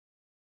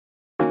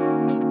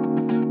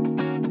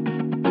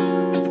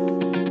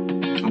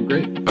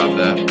great about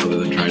that, other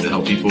than trying to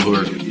help people who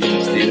are in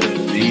a state of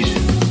disease.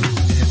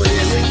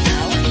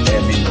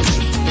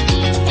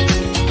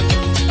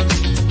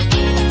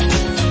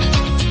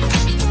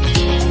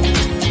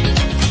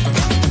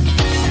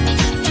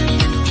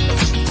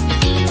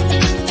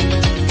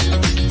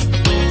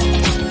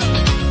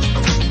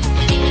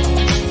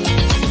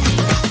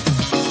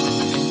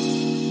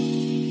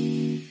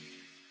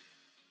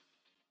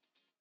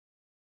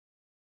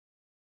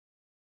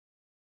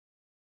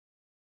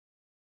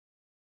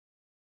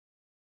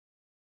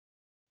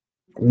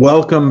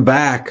 Welcome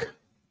back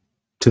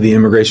to the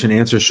Immigration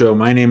Answer Show.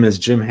 My name is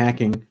Jim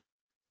Hacking.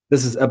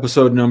 This is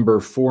episode number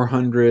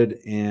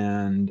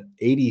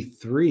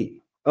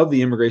 483 of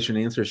the Immigration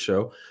Answer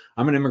Show.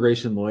 I'm an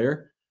immigration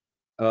lawyer.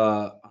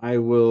 I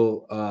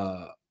will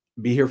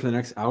be here for the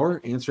next hour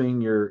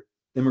answering your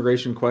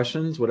immigration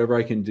questions, whatever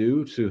I can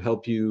do to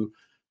help you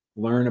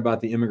learn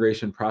about the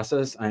immigration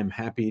process. I'm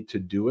happy to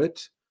do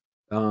it.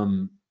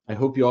 I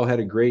hope you all had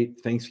a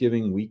great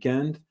Thanksgiving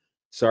weekend.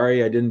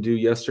 Sorry I didn't do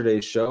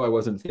yesterday's show. I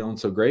wasn't feeling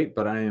so great,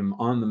 but I am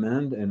on the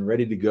mend and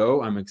ready to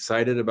go. I'm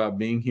excited about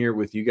being here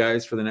with you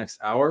guys for the next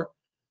hour.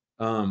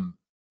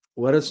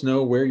 Let us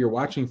know where you're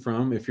watching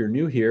from. If you're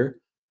new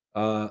here,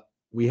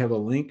 we have a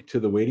link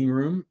to the waiting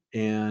room.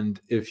 And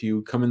if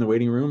you come in the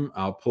waiting room,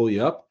 I'll pull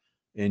you up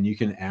and you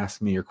can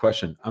ask me your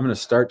question. I'm going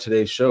to start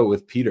today's show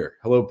with Peter.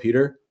 Hello,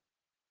 Peter.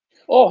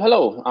 Oh,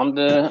 hello. I'm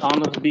the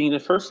honor of being the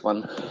first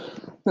one.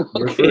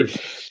 You're first.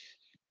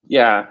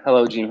 Yeah.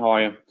 Hello, Jim. How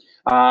are you?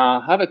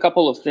 I have a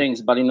couple of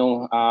things, but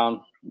I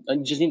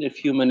just need a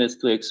few minutes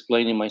to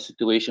explain my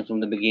situation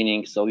from the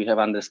beginning, so you have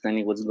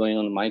understanding what's going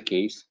on in my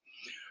case.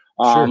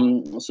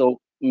 Sure.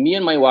 So me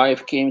and my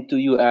wife came to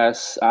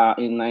U.S.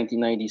 In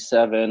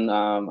 1997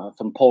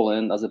 from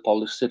Poland as a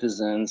Polish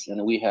citizens,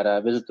 and we had a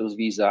visitor's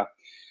visa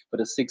for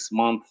the 6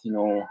 month.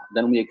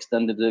 Then we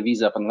extended the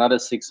visa for another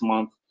 6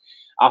 months.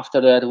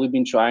 After that, we've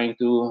been trying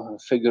to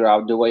figure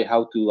out the way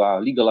how to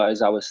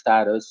legalize our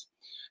status.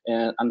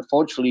 And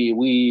unfortunately,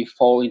 we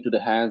fall into the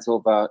hands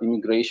of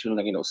immigration,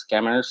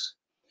 scammers.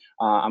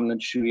 I'm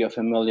not sure you're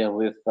familiar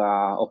with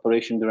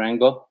Operation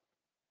Durango.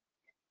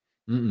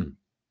 Mm-mm.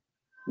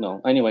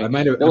 No. Anyway, I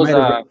might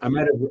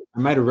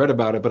have read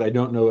about it, but I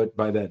don't know it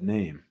by that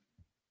name.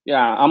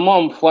 Yeah,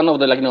 among one of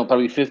the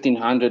probably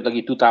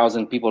 1,500,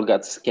 2,000 people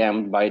got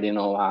scammed by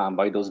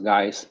by those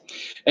guys.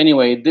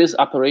 Anyway, this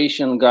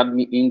operation got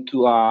me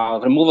into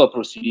removal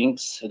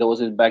proceedings. That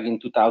was back in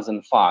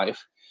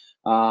 2005.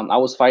 I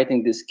was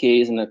fighting this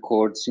case in the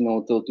courts,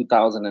 till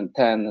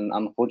 2010, and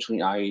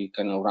unfortunately, I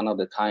kind of ran out of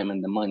the time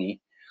and the money.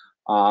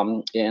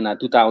 In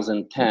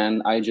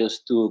 2010, I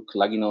just took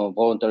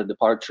voluntary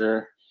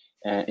departure.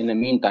 In the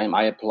meantime,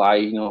 I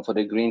applied, for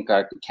the green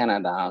card to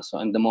Canada. So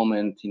in the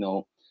moment,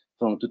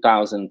 from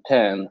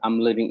 2010, I'm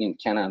living in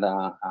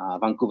Canada,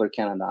 Vancouver,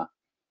 Canada.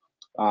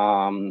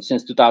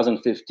 Since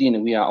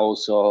 2015, we are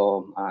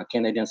also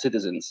Canadian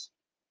citizens.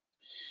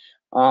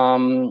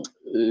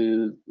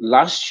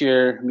 Last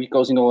year,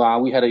 because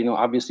we had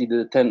obviously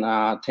the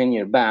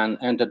 10-year ban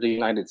entered the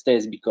United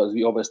States because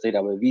we overstayed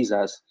our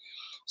visas.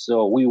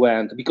 So we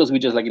went, because we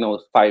just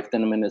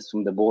 5-10 minutes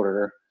from the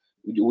border.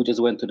 We just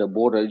went to the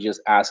border,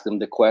 just asked them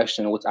the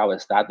question, what's our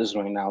status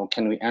right now?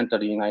 Can we enter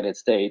the United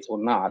States or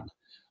not?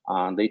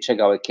 They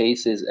check our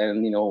cases,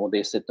 and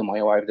they said to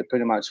my wife that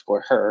pretty much for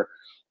her,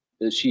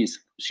 she's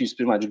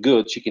pretty much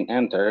good. She can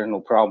enter, no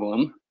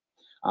problem.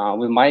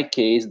 With my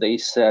case, they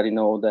said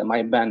that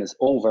my ban is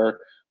over,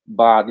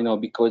 but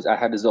because I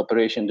had this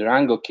Operation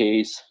Durango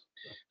case,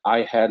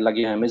 I had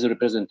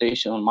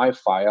misrepresentation on my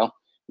file,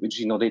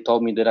 which they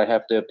told me that I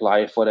have to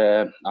apply for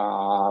the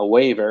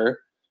waiver.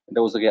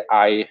 That was an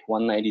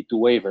I-192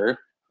 waiver.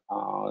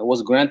 It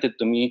was granted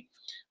to me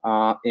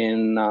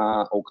in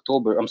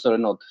October. I'm sorry,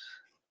 not.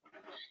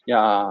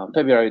 Yeah,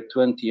 February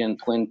 20 and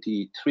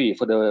 23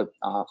 for the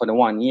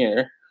 1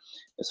 year.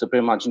 So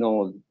pretty much,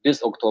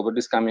 this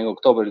coming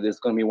October, there's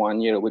going to be 1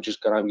 year, which is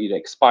going to be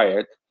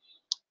expired.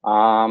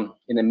 In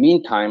the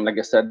meantime, like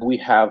I said, we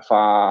have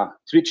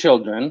 3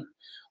 children,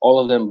 all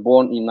of them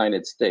born in the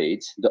United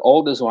States. The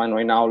oldest one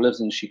right now lives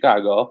in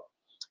Chicago,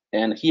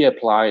 and he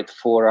applied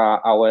for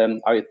our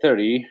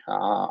I-30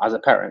 as a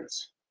parent.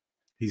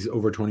 He's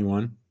over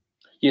 21?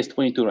 He is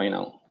 22 right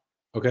now.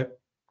 Okay.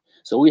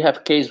 So we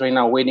have case right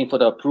now waiting for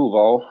the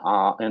approval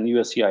in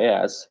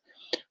USCIS.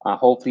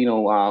 Hopefully,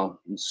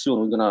 soon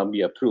we're gonna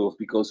be approved,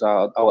 because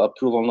our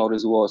approval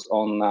notice was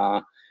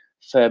on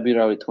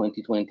February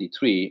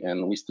 2023,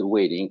 and we're still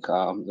waiting.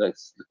 Like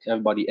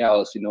everybody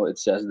else, it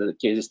says that the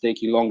case is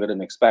taking longer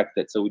than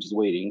expected, so we're just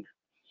waiting.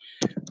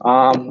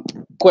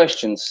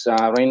 Questions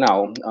right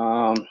now.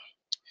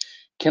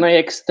 Can I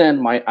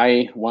extend my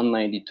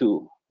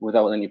I-192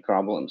 without any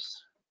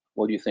problems?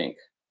 What do you think?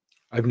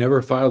 I've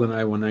never filed an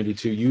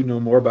I-192. You know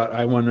more about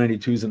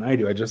I-192s than I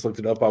do. I just looked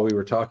it up while we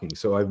were talking.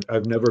 So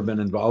I've never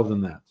been involved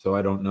in that. So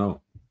I don't know.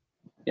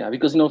 Yeah,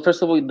 because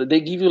first of all, they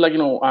give you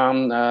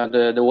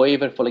the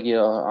waiver for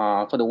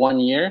for the 1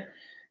 year,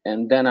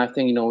 and then I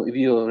think if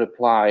you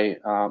reply,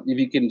 if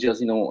you can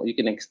just you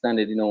can extend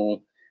it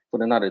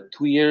for another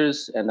 2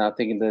 years, and I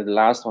think the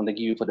last one they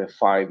give you for the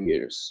 5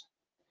 years.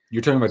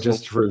 You're talking about So-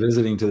 just for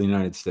visiting to the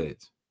United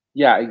States.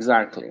 Yeah,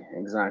 exactly.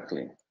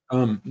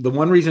 The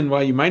one reason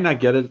why you might not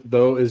get it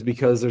though is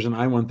because there's an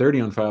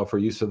I-130 on file for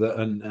you. So that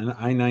an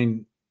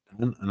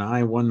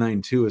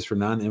I-192 is for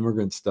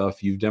non-immigrant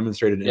stuff. You've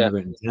demonstrated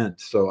immigrant intent.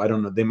 So I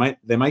don't know. They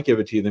might give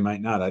it to you. They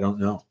might not. I don't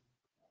know.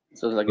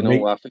 So it's like, But you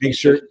know,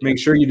 make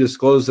sure you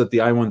disclose that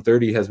the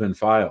I-130 has been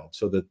filed,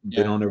 so that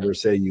they don't ever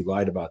say you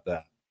lied about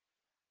that.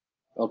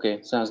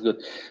 Okay, sounds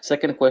good.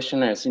 Second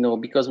question is, you know,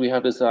 because we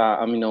have this,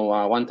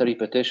 130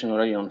 petition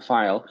already on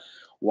file.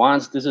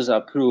 Once this is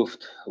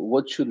approved,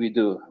 what should we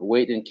do?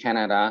 Wait in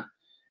Canada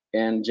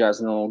and just,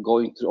 you know,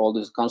 going through all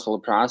this consular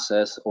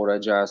process, or I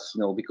just,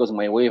 you know, because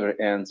my waiver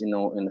ends, you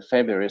know, in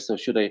February, so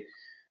should I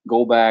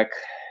go back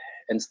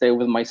and stay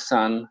with my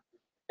son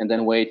and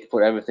then wait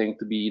for everything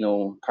to be, you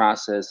know,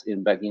 processed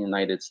back in the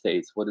United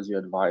States? What is your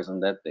advice on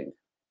that thing?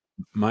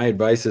 My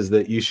advice is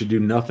that you should do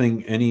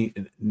nothing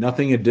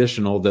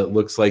additional that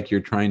looks like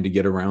you're trying to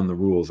get around the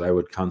rules. I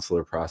would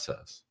consular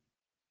process.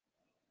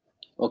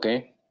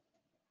 Okay.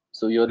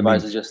 So your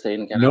advice is just stay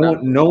in Canada?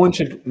 No one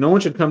should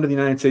come to the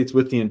United States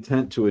with the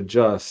intent to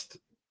adjust,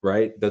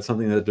 right? That's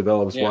something that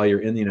develops while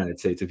you're in the United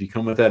States. If you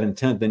come with that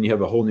intent, then you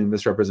have a whole new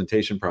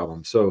misrepresentation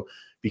problem. So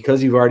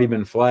because you've already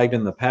been flagged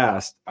in the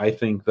past, I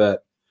think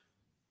that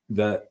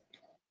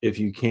if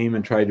you came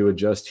and tried to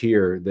adjust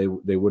here,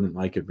 they wouldn't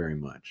like it very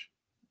much.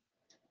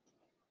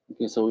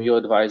 Okay, so your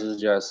advice is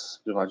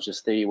just pretty much just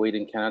stay, wait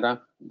in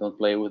Canada, don't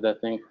play with that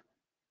thing.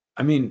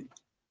 I mean,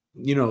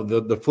 you know,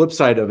 the flip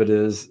side of it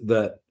is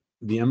that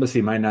the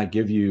embassy might not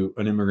give you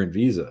an immigrant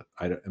visa.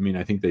 I mean,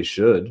 I think they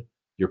should.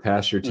 You're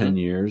past your 10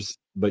 years,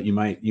 but you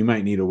might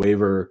need a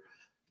waiver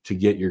to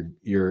get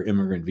your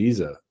immigrant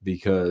visa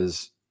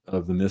because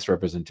of the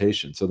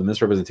misrepresentation. So the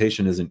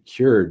misrepresentation isn't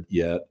cured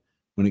yet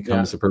when it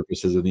comes to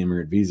purposes of the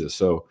immigrant visa.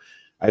 So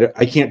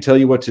I can't tell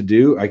you what to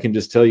do. I can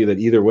just tell you that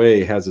either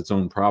way has its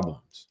own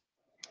problems.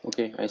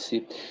 Okay, I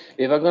see.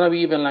 If I'm gonna be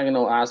even like, you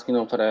know, ask, you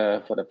know, for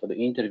the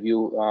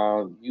interview,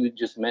 you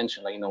just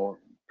mentioned, like, you know,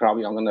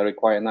 probably I'm gonna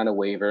require another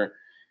waiver,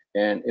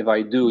 and if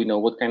I do, you know,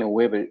 what kind of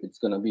waiver it's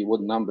gonna be,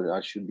 what number I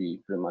should be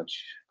pretty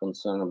much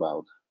concerned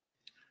about?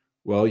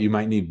 Well, you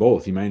might need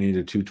both. You might need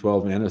a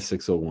 212 and a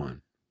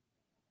 601.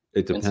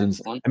 It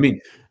depends. I mean,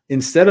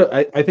 instead of,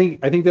 I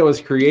think that was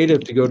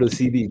creative to go to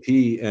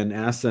CBP and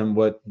ask them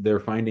what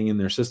they're finding in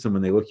their system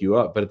when they look you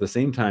up. But at the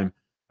same time,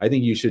 I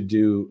think you should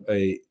do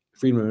a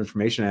Freedom of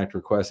Information Act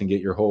request and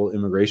get your whole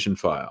immigration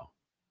file.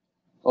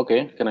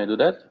 Okay, can I do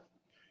that?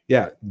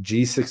 Yeah,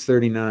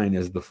 G639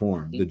 is the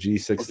form, the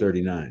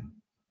G639.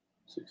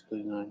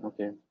 639,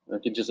 okay. I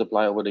can just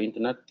apply over the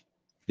internet?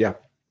 Yeah.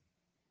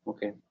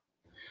 Okay.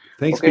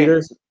 Thanks,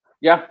 Peter.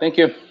 Yeah, thank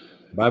you.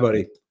 Bye,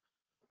 buddy.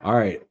 All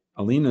right,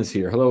 Alina's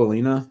here. Hello,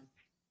 Alina.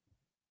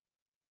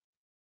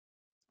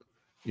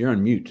 You're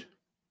on mute.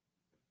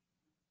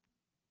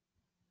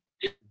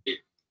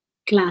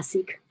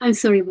 Classic. I'm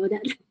sorry about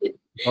that.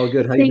 Oh,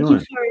 good. How you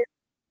doing?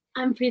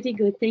 I'm pretty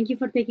good. Thank you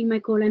for taking my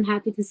call. I'm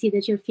happy to see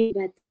that you're feeling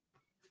better.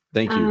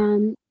 Thank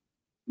you.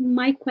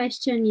 My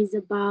question is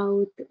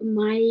about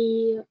my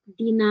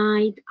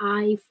denied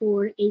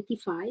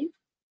I-485.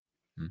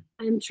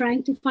 I'm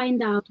trying to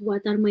find out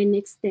what are my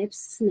next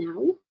steps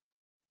now.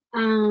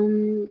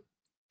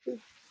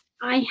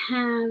 I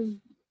have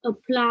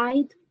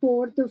applied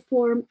for the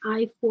form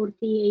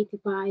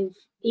I-4085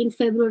 in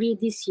February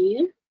this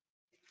year.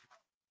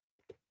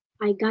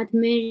 I got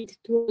married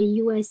to a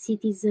US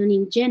citizen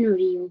in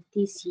January of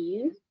this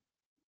year,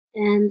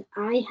 and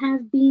I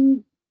have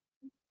been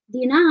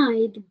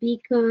denied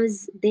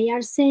because they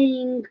are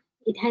saying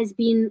it has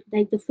been,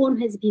 like, the form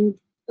has been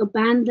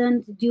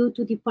abandoned due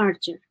to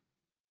departure.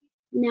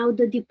 Now,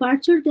 the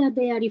departure that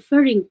they are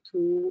referring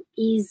to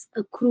is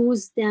a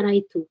cruise that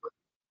I took.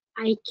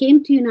 I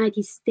came to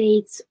United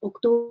States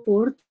October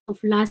 4th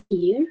of last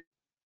year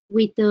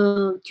with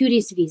a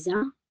tourist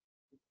visa,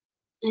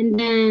 and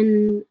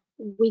then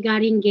we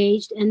got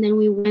engaged, and then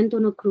we went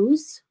on a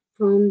cruise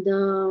from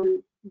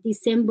the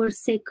December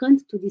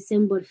 2nd to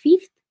December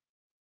 5th.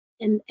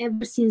 And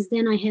ever since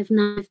then, I have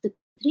not left the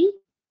country.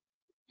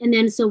 And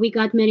then, so we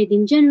got married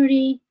in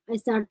January. I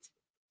started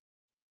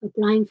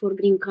applying for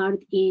green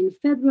card in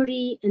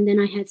February, and then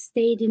I have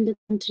stayed in the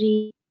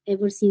country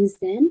ever since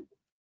then.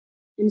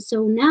 And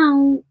so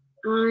now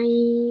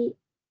I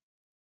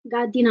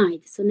got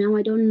denied. So now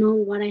I don't know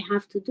what I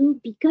have to do,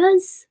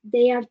 because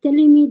they are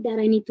telling me that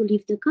I need to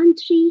leave the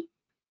country.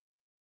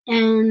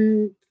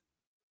 And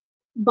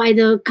by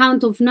the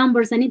count of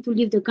numbers, I need to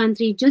leave the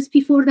country just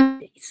before the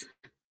days.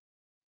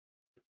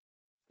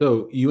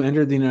 So you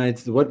entered the United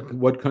States.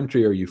 What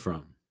country are you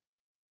from?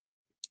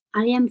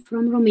 I am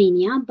from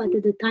Romania, but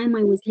at the time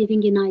I was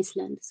living in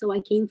Iceland. So I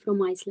came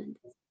from Iceland.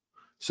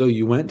 So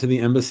you went to the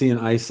embassy in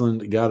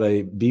Iceland, got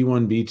a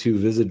B1, B2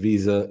 visit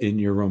visa in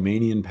your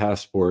Romanian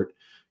passport.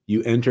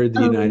 You entered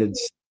the United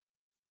States.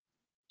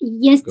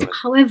 Yes,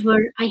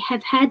 however, I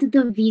have had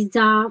the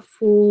visa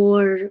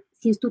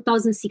since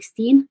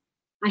 2016.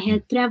 I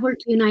had traveled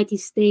to United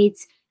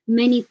States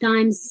many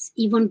times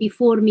even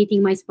before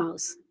meeting my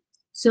spouse.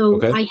 So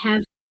Okay. I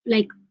have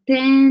like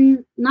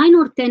 9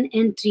 or 10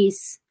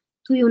 entries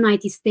to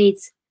United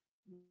States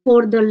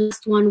for the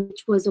last one,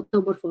 which was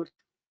October 4th.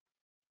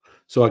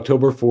 So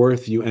October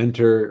 4th, you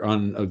enter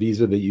on a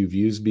visa that you've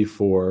used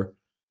before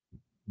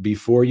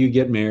you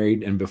get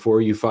married and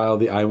before you file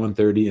the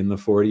I-130 and the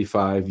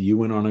 485, you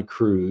went on a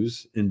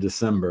cruise in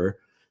December.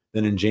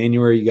 Then in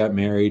January, you got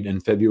married. In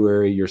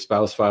February, your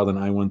spouse filed an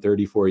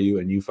I-130 for you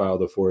and you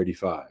filed a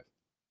 485.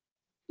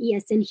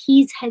 Yes, and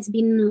his has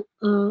been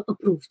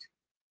approved.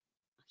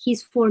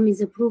 His form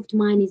is approved,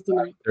 mine is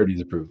denied. 30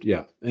 is approved,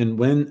 yeah. And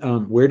when,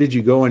 where did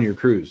you go on your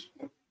cruise?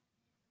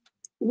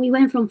 We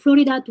went from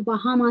Florida to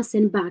Bahamas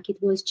and back. It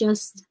was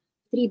just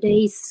 3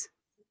 days.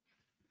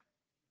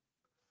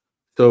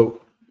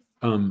 So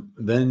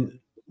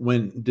then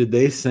when did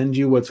they send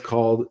you what's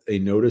called a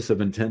notice of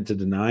intent to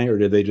deny, or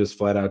did they just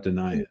flat out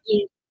deny it?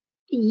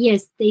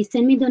 Yes, they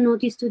sent me the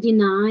notice to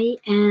deny,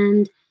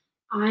 and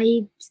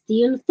I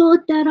still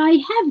thought that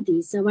I have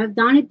this. So I've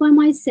done it by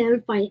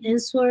myself. I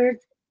answered,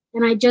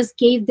 and I just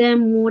gave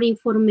them more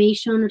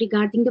information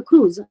regarding the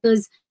cruise,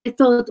 because I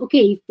thought,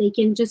 okay, if they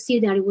can just see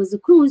that it was a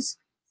cruise,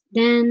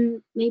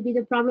 then maybe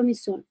the problem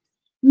is solved.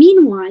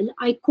 Meanwhile,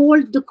 I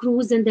called the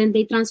cruise, and then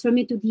they transferred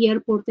me to the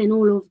airport and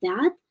all of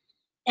that.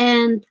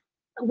 And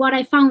what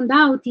I found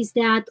out is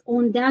that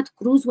on that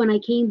cruise, when I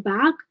came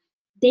back,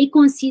 they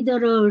consider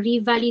a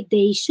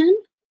revalidation,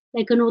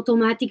 like an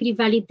automatic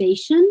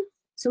revalidation.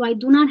 So I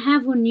do not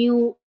have a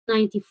new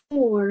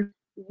 94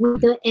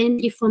 with the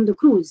entry from the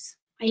cruise.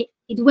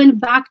 It went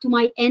back to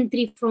my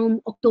entry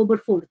from October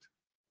 4th.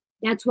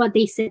 That's what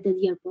they said at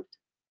the airport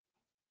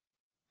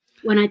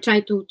when I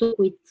tried to talk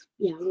with,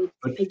 I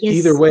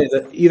guess.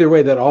 Either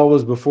way, that all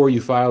was before you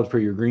filed for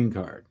your green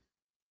card.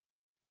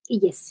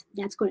 Yes,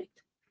 that's correct.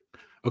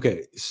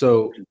 Okay,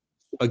 so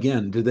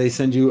again, did they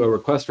send you a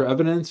request for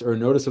evidence or a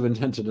notice of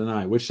intent to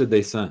deny? Which did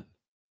they send?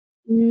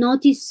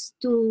 Notice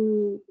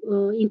to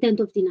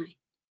intent of deny,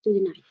 to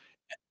deny.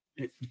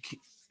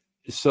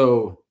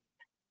 So,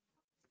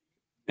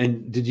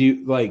 and did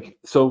you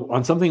so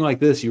on something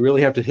like this, you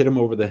really have to hit them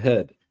over the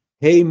head.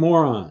 Hey,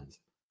 morons,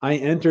 I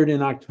entered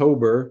in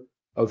October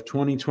of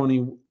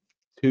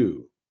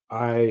 2022.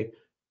 I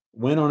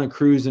went on a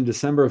cruise in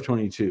December of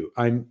 22.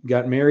 I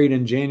got married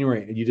in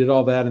January, and you did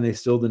all that and they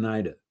still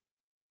denied it.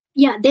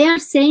 Yeah, they are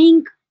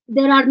saying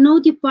there are no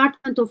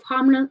Department of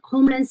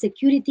Homeland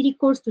Security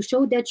records to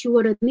show that you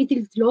were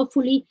admitted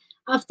lawfully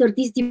after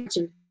this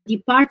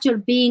departure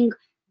being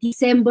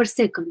December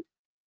 2nd.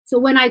 So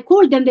when I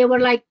called them, they were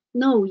like,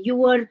 no, you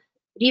were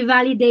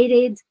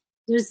revalidated.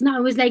 There's no, I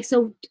was like,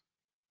 so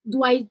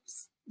do I,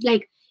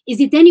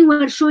 is it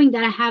anywhere showing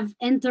that I have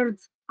entered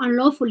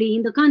unlawfully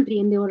in the country?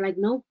 And they were like,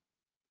 no,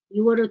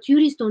 you were a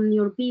tourist on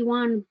your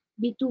B1,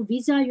 B2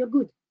 visa, you're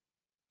good.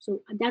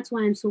 So that's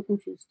why I'm so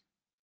confused.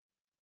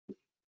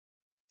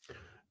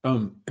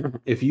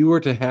 If you were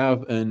to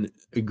have a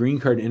green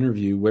card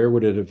interview, where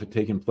would it have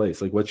taken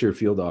place? Like, what's your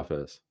field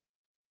office?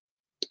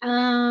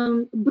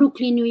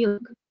 Brooklyn, New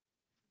York.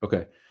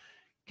 Okay.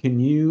 Can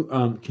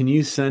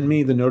you send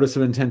me the notice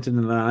of intent to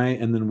deny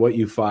and then what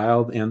you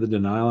filed and the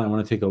denial? I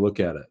want to take a look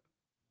at it.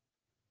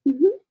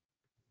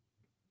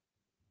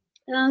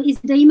 Is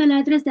the email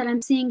address that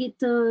I'm seeing it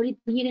written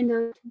here in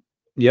the...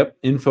 Yep,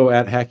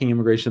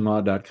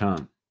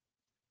 info@hackingimmigrationlaw.com.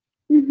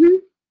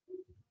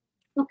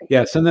 Okay.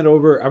 Yeah, send that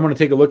over. I want to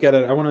take a look at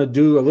it. I want to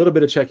do a little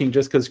bit of checking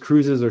just because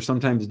cruises are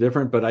sometimes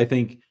different, but I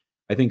think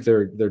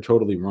they're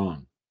totally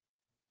wrong.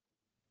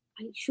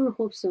 I sure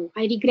hope so.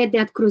 I regret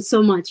that cruise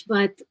so much,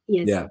 but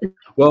yes. Yeah.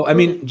 Well, I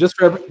mean, just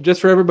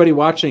for everybody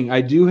watching,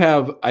 I do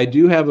have a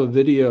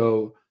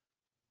video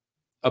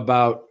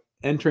about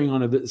entering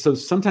on a, so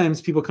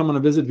sometimes people come on a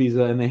visit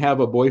visa and they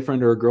have a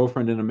boyfriend or a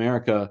girlfriend in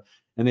America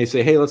and they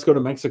say, hey, let's go to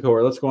Mexico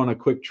or let's go on a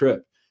quick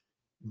trip.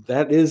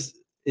 That is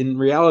in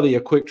reality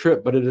a quick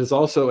trip, but it is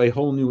also a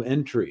whole new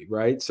entry,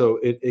 right? So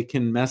it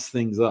can mess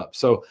things up.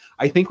 So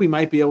I think we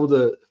might be able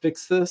to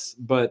fix this,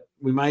 but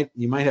you might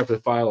have to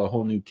file a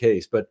whole new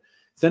case, but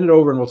send it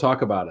over and we'll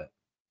talk about it.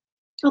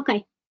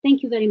 Okay.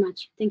 Thank you very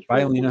much. Thank you. Bye,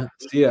 Alina.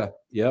 See ya.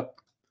 Yep.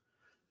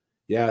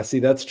 Yeah. See,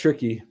 that's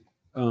tricky.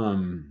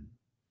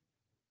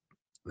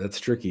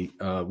 That's tricky.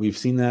 We've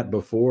seen that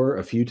before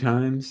a few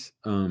times.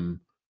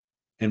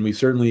 And we've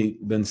certainly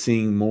been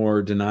seeing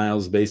more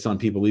denials based on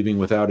people leaving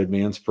without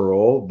advance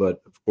parole.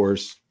 But of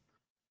course,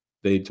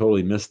 they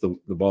totally missed the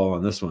ball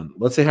on this one.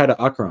 Let's say hi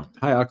to Akram.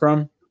 Hi,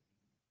 Akram.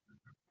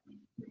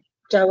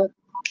 Jawad.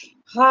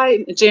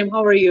 Hi, Jim.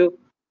 How are you?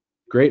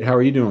 Great. How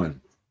are you doing?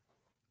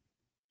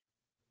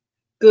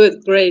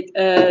 Good, great.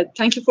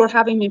 Thank you for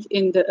having me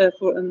in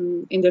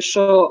the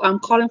show. I'm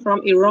calling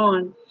from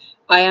Iran.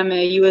 I am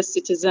a U.S.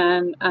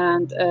 citizen,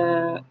 and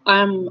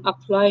I'm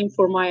applying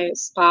for my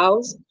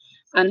spouse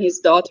and his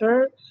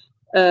daughter.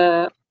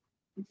 The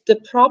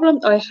problem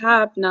I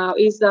have now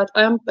is that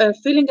I'm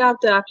filling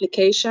out the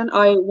application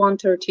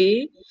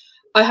I-130.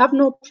 I have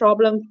no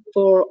problem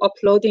for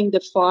uploading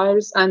the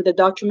files and the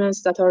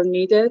documents that are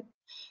needed,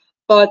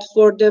 but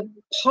for the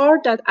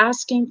part that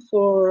asking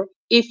for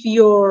if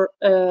your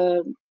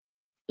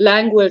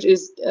language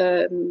is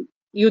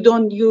you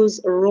don't use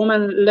a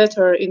Roman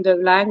letter in the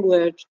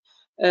language,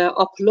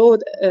 upload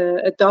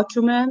a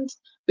document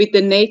with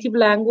the native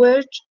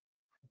language.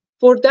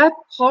 For that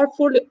part,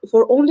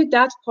 for only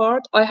that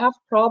part, I have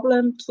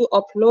problem to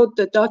upload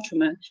the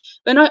document.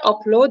 When I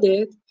upload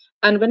it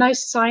and when I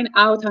sign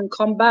out and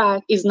come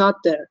back, is not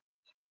there.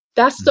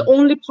 That's the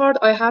only part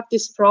I have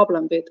this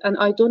problem with, and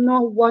I don't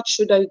know what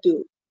should I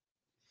do.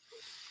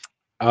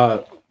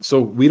 So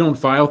we don't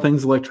file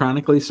things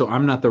electronically, so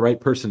I'm not the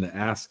right person to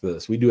ask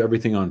this. We do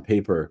everything on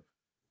paper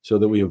so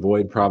that we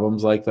avoid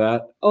problems like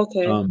that.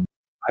 Okay.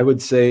 I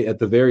would say at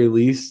the very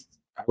least,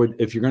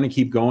 if you're going to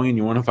keep going and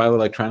you want to file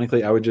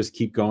electronically, I would just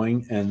keep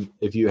going. And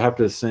if you have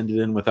to send it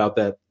in without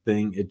that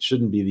thing, it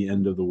shouldn't be the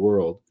end of the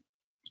world.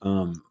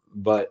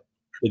 But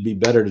it'd be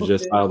better to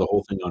just file the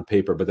whole thing on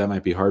paper, but that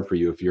might be hard for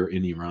you if you're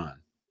in Iran.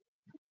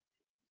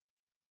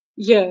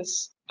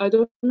 Yes, I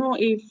don't know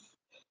if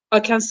I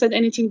can send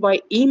anything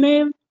by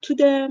email to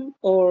them,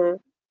 or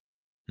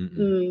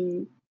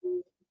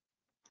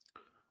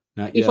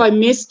if I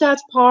miss that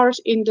part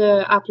in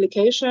the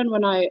application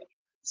when I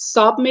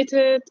submit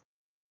it,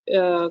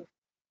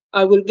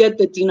 I will get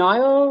the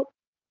denial.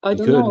 I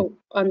don't know.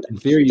 And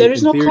there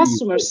is no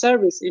customer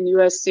service in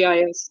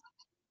USCIS.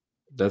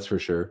 That's for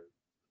sure.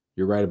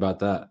 You're right about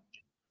that.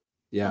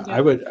 Yeah,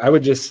 I would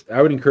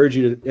encourage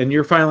you to, and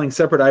you're filing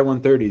separate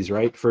I-130s,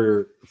 right?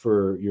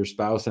 For your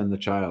spouse and the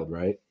child,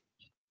 right?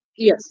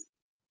 Yes.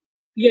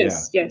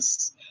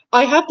 Yes.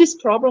 I have this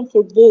problem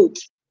for both,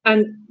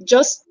 and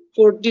just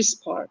for this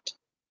part.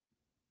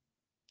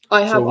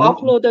 I have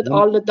uploaded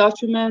all the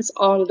documents,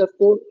 all the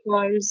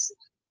files.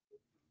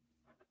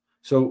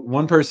 So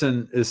one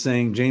person is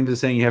saying, James is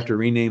saying you have to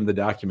rename the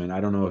document.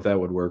 I don't know if that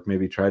would work.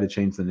 Maybe try to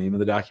change the name of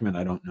the document.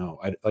 I don't know.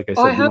 Like I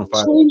said, I have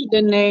changed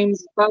the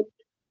names, but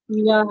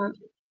yeah.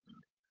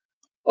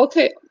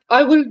 Okay,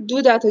 I will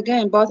do that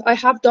again, but I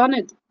have done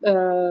it.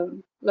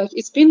 Like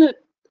it's been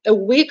a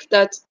week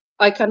that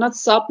I cannot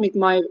submit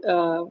my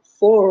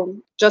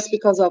form just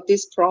because of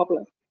this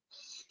problem.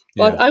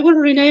 But I will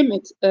rename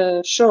it,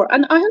 sure.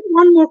 And I have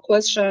one more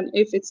question,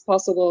 if it's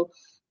possible.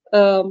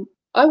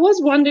 I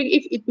was wondering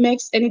if it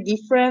makes any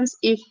difference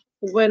if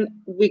when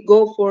we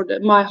go for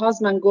my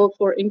husband go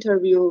for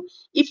interview,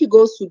 if he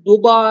goes to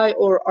Dubai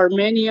or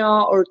Armenia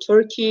or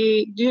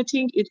Turkey, do you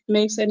think it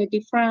makes any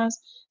difference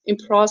in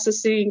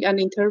processing an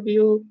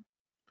interview?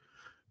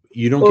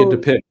 You don't get to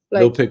pick.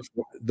 Like,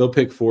 they'll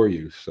pick for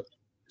you.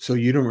 So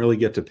you don't really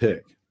get to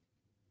pick.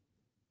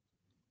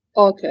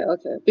 Okay.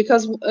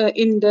 Because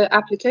in the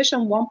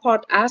application, one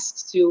part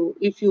asks you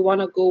if you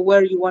want to go,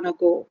 where you want to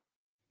go.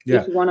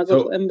 Yeah. If you want to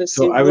go to embassy,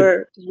 so I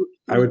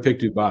would pick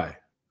Dubai.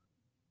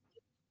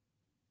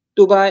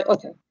 Dubai.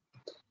 Okay.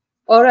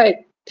 All right.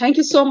 Thank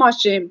you so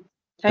much, Jim.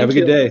 Have a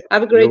good day.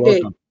 Have a great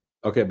day.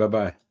 Okay.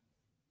 Bye-bye.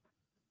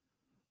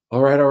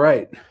 All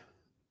right.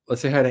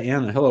 Let's say hi to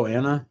Anna. Hello,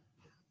 Anna.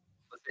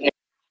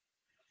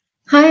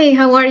 Hi,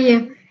 how are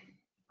you?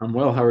 I'm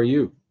well. How are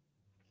you?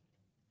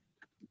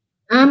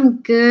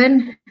 I'm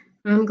good.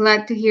 I'm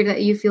glad to hear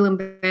that you're feeling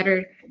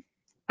better.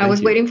 I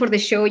was waiting for the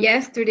show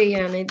yesterday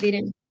and it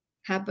didn't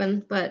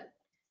happen, but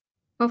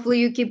hopefully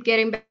you keep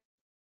getting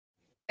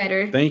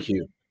better. Thank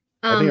you.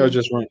 I think I was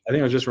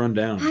just run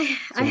down.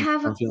 I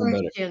have a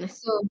question.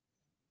 So,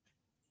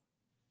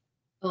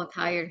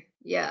 tired.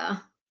 Yeah,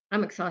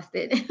 I'm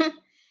exhausted.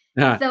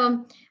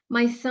 So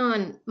my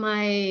son,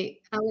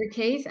 our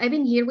case, I've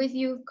been here with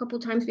you a couple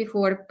times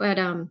before, but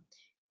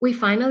we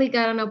finally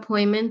got an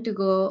appointment to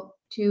go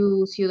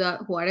to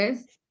Ciudad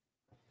Juarez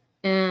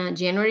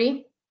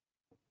January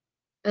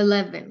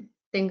 11.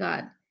 Thank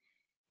God.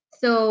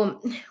 So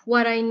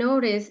what I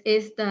noticed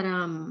is that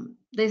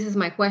this is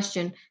my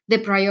question. The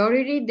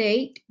priority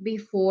date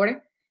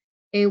before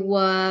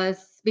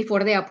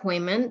the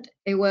appointment,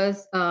 it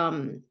was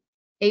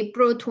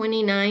April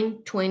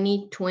 29,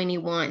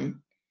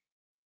 2021.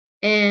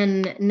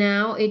 And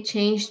now it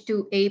changed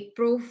to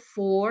April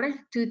 4,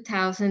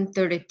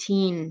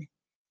 2013.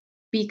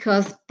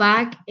 Because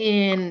back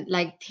in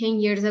like 10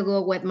 years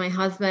ago, when my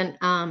husband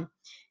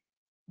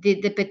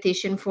did the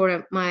petition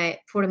for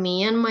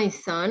me and my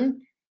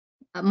son,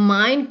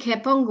 mine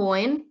kept on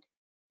going,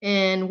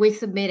 and we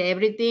submit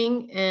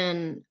everything,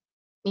 and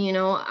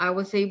I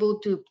was able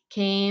to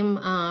came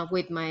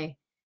with my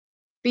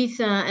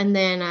visa, and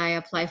then I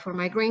applied for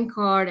my green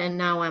card, and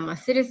now I'm a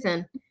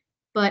citizen.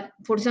 But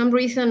for some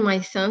reason,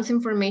 my son's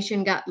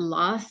information got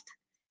lost,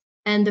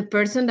 and the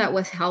person that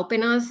was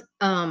helping us,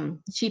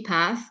 she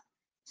passed.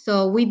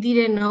 So we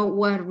didn't know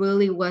what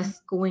really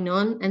was going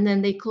on, and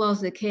then they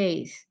closed the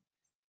case.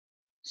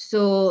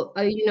 So,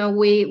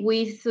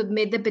 we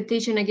submit the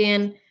petition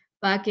again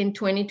back in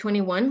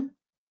 2021,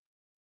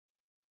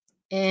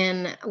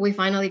 and we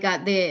finally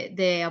got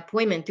the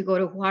appointment to go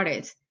to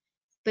Juarez.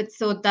 But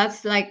so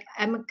that's like,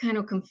 I'm kind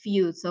of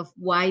confused of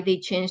why they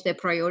changed the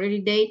priority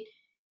date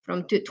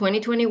from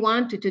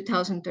 2021 to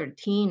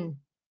 2013.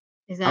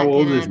 Is that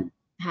gonna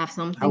have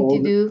something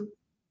to do?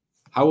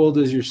 How old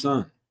is your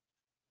son?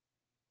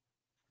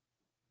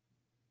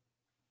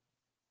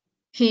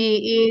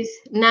 He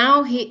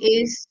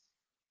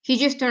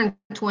just turned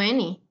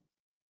 20.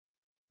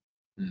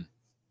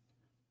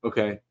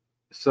 Okay,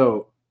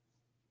 so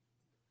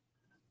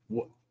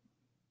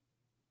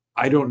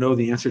I don't know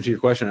the answer to your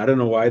question. I don't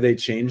know why they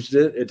changed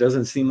it. It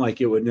doesn't seem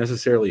like it would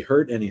necessarily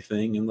hurt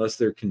anything unless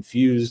they're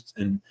confused,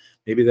 and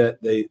maybe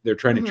that they're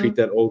trying to treat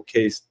that old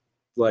case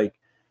like.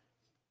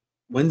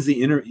 When's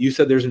the interview? You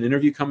said there's an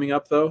interview coming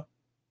up though?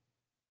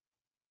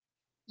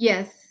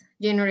 Yes,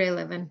 January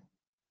 11.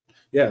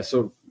 Yeah,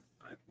 so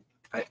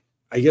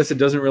I guess it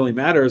doesn't really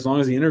matter as long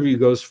as the interview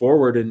goes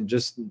forward, and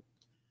just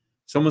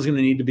someone's going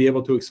to need to be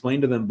able to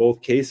explain to them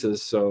both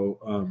cases.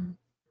 So,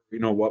 you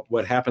know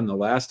what happened the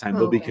last time.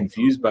 They'll be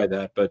confused by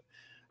that, but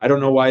I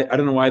don't know why. I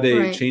don't know why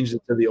they changed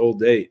it to the old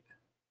date.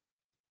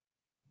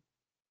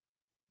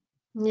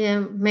 Yeah,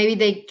 maybe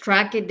they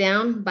track it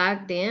down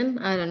back then.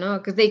 I don't know,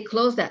 because they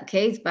closed that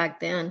case back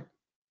then.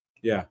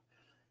 Yeah,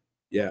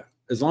 yeah.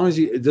 As long as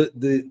you did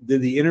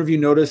the interview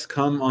notice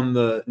come on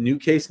the new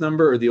case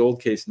number or the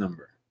old case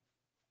number?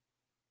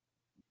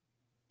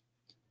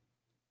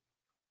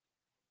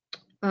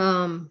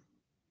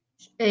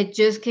 It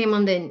just came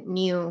on the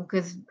new,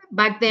 because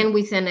back then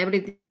we sent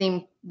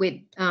everything with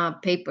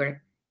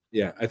paper.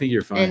 Yeah, I think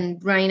you're fine.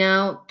 And right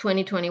now,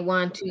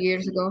 2021, 2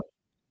 years ago.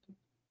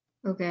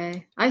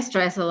 Okay, I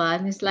stress a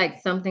lot. It's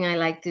like something I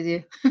like to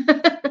do.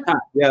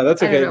 Yeah,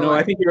 that's okay. No, why.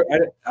 I think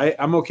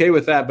I'm okay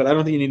with that, but I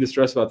don't think you need to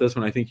stress about this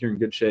one. I think you're in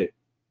good shape.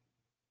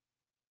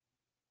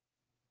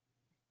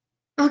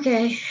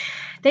 Okay,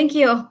 thank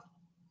you.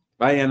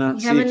 Bye, Anna.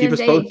 See you. Keep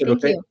us posted,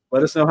 okay?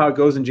 Let us know how it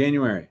goes in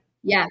January.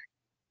 Yeah.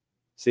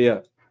 See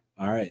ya.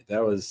 All right,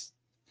 that was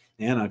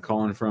Anna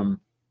calling from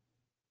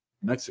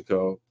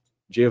Mexico.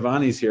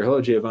 Giovanni's here.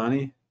 Hello,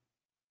 Giovanni.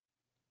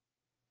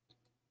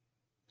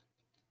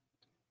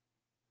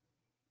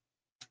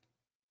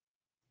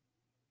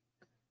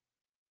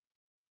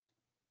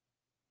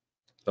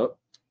 Oh,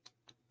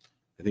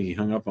 I think he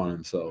hung up on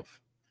himself.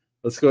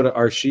 Let's go to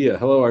Arshia.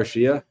 Hello,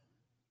 Arshia.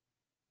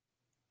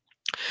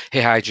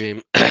 Hey, hi,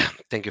 Jim.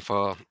 Thank you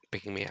for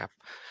picking me up.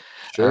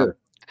 Sure.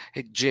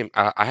 Hey, Jim,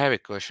 I have a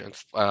question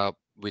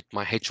with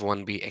my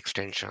H-1B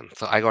extension.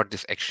 So I got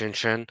this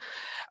extension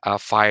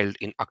filed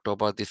in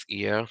October this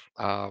year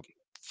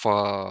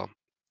for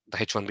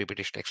the H-1B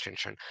petition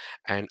extension.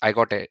 And I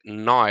got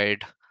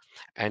annoyed,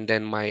 and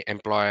then my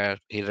employer,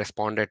 he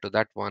responded to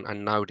that one,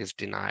 and now it is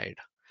denied,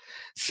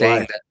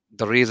 saying that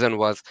the reason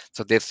was,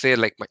 so they say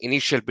like my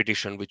initial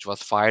petition, which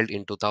was filed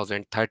in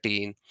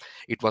 2013,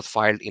 it was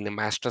filed in a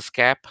master's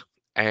cap,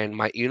 and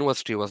my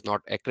university was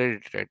not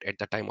accredited at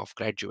the time of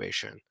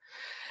graduation.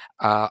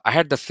 I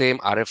had the same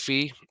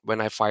RFE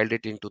when I filed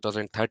it in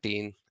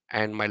 2013,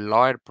 and my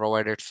lawyer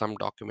provided some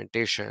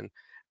documentation,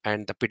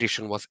 and the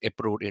petition was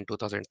approved in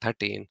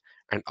 2013.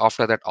 And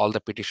after that, all the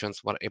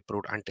petitions were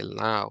approved until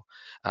now.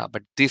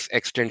 But this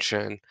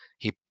extension,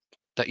 the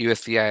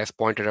USCIS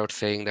pointed out,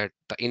 saying that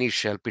the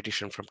initial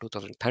petition from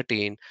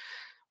 2013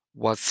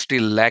 was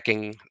still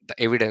lacking the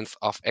evidence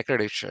of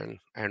accreditation,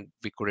 and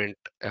we couldn't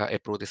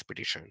approve this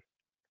petition.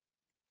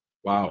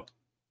 Wow,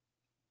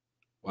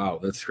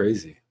 that's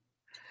crazy.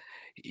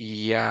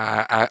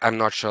 Yeah, I'm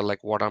not sure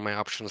like what are my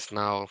options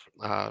now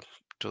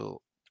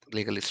to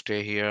legally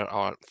stay here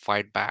or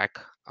fight back,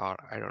 or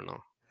I don't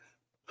know.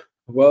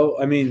 Well,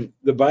 I mean,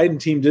 the Biden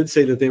team did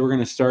say that they were going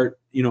to start,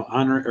 they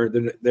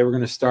were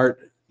going to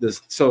start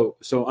this. So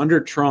under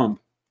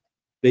Trump,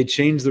 they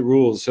changed the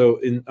rules.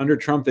 So under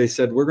Trump, they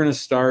said we're going to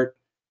start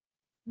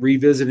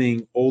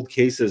revisiting old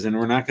cases, and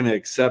we're not going to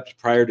accept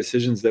prior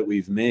decisions that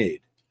we've made.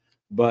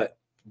 But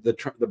the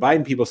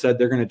Biden people said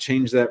they're going to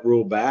change that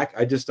rule back.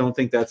 I just don't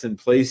think that's in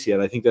place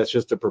yet. I think that's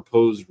just a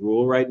proposed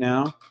rule right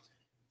now.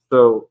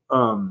 So,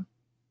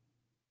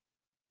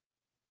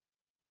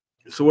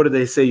 so what did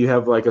they say? You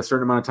have like a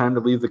certain amount of time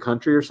to leave the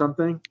country or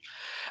something?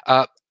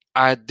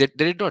 They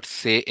did not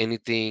say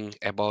anything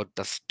about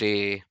the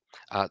stay.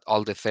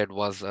 All they said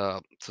was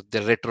so they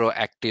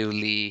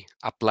retroactively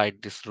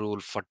applied this rule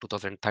for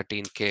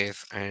 2013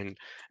 case and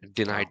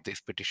denied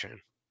this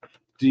petition.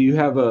 Do you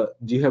have a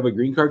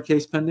green card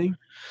case pending?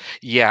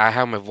 Yeah, I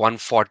have my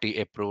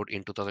 140 approved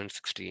in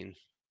 2016.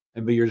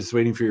 But you're just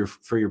waiting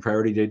for your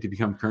priority date to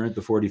become current.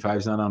 The 485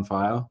 is not on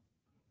file.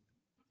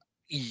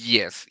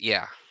 Yes.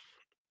 Yeah.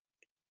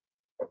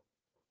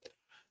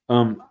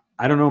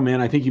 I don't know,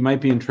 man. I think you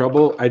might be in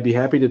trouble. I'd be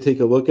happy to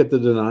take a look at the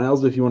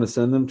denials if you want to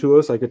send them to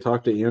us. I could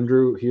talk to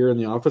Andrew here in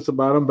the office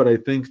about them, but I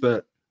think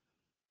that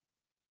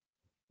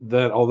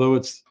although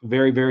it's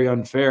very, very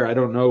unfair, I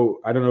don't know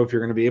if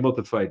you're going to be able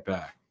to fight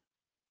back.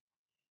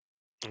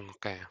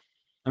 Okay.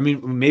 I mean,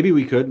 maybe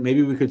we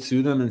could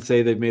sue them and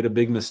say they've made a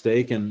big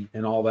mistake and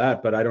all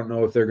that, but I don't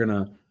know if they're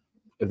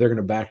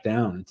gonna back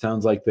down. It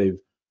sounds like they've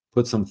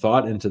put some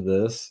thought into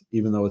this,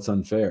 even though it's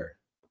unfair.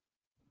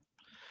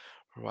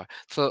 Right.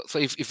 So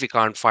if we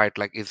can't fight,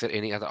 like, is there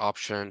any other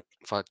option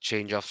for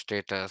change of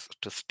status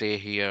to stay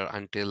here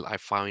until I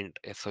find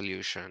a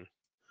solution?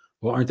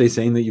 Well, aren't they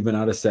saying that you've been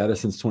out of status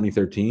since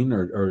 2013,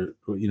 or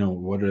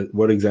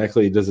what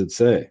exactly does it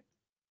say?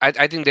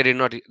 I think they did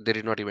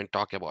not even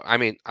talk about. I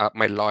mean,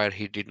 my lawyer,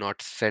 he did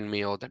not send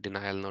me all the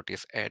denial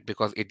notice yet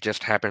because it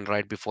just happened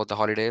right before the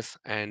holidays,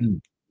 and Hmm.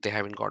 they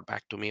haven't got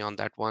back to me on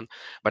that one.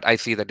 But I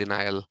see the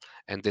denial,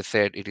 and they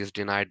said it is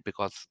denied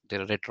because they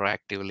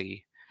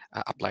retroactively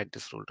applied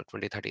this rule to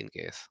 2013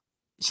 case.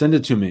 Send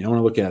it to me. I want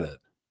to look at it.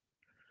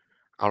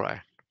 All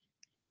right.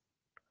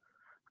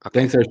 Okay.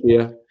 Thanks,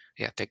 Arshia.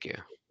 Yeah. Thank you.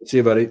 See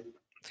you, buddy.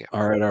 See ya.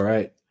 All right, all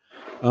right.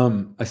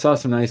 I saw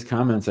some nice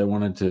comments. I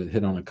wanted to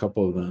hit on a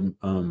couple of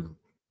them.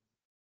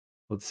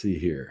 Let's see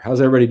here. How's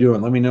everybody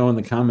doing? Let me know in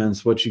the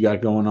comments what you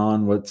got going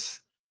on.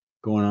 What's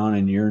going on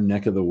in your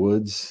neck of the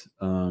woods?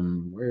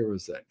 Where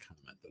was that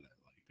comment that I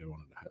liked? I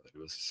wanted to highlight. It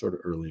was sort of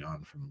early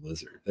on from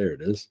Lizard. There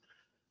it is.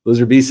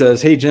 Lizard B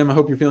says, "Hey Jim, I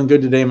hope you're feeling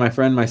good today, my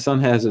friend. My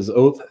son has his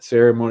oath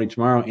ceremony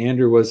tomorrow.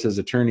 Andrew was his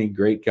attorney.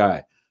 Great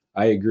guy.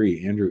 I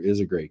agree. Andrew is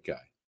a great guy.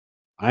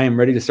 I am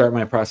ready to start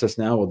my process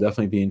now. We'll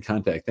definitely be in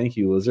contact." Thank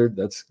you, Lizard.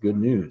 That's good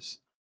news.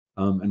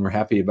 And we're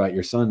happy about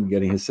your son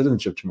getting his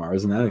citizenship tomorrow.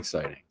 Isn't that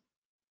exciting?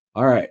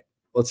 All right.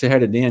 Let's say hi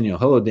to Daniel.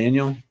 Hello,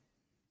 Daniel.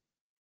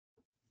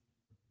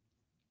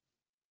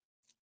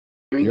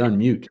 You're on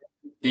mute.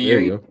 There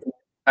you go.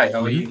 Hi,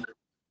 how are you?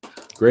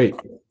 Great.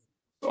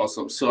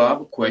 Awesome. So I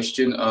have a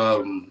question.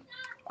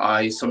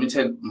 I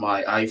submitted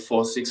my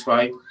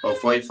I-465 or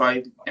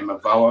 485 and my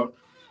VAWA,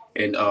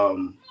 and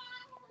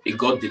it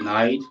got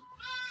denied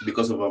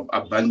because of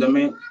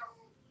abandonment.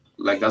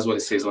 Like that's what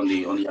it says on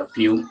the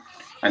appeal.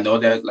 I know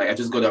that, like, I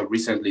just got that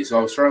recently, so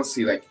I was trying to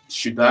see, like,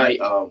 should I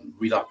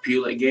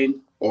read-appeal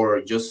again or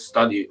just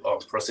start the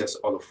process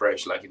all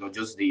afresh, like,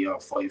 just the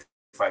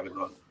 485 and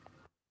on.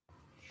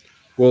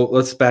 Well,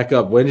 let's back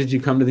up. When did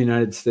you come to the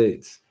United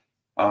States?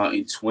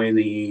 In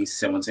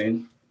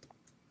 2017.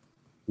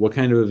 What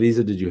kind of a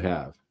visa did you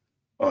have?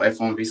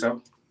 F1 visa.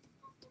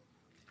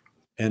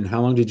 And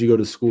how long did you go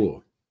to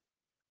school?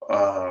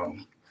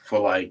 For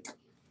like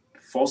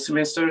 4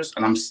 semesters,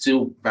 and I'm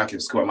still back in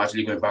school. I'm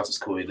actually going back to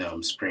school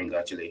in spring,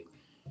 actually.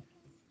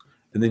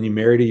 And then you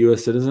married a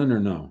U.S. citizen or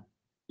no?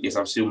 Yes,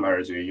 I'm still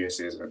married to a U.S.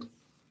 citizen.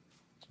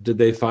 Did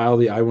they file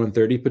the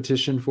I-130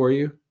 petition for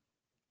you?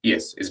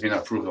 Yes, it's been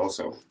approved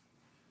also.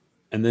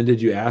 And then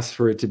did you ask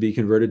for it to be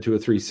converted to a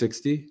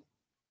 360?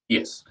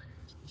 Yes.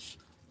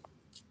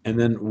 And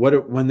then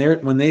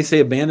when they say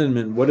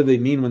abandonment, what do they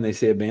mean when they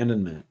say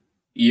abandonment?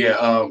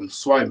 Yeah,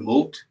 so I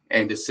moved,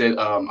 and they said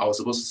I was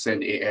supposed to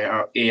send a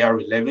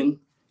AR-11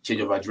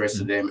 change of address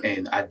to them,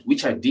 and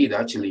which I did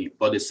actually,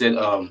 but they said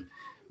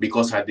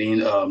because I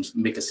didn't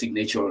make a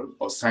signature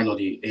or sign on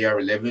the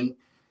AR-11,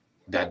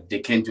 that they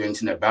can't do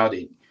anything about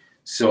it.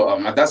 So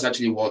that's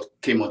actually what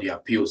came on the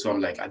appeal. So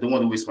I'm like, I don't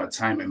want to waste my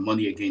time and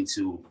money again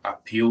to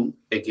appeal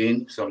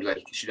again. So I'm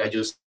like, should I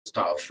just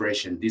start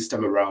afresh and this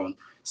time around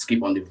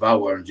skip on the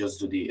VAWA and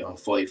just do the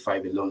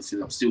 485 alone?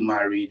 Since I'm still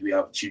married, we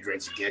have children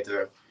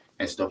together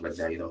and stuff like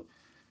that,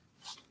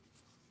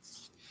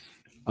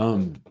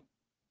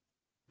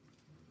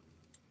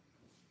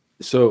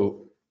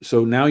 So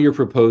now you're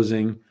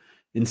proposing,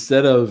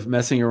 instead of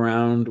messing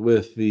around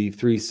with the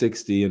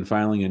 360 and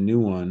filing a new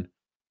one,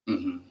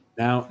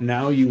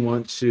 now you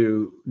want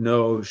to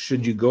know,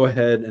 should you go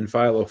ahead and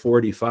file a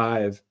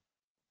 485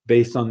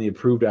 based on the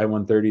approved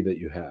I-130 that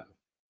you have?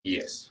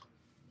 Yes.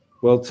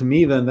 Well, to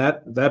me, then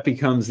that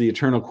becomes the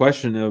eternal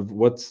question of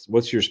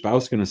what's your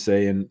spouse going to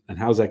say, and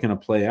how's that going to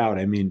play out?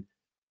 I mean,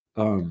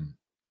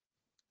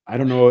 I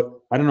don't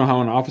know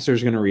how an officer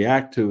is going to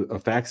react to a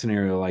fact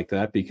scenario like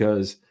that,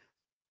 because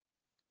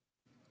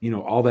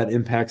all that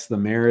impacts the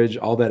marriage,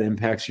 all that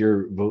impacts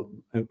your.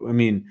 I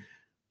mean,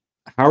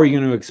 how are you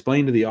going to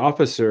explain to the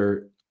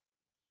officer,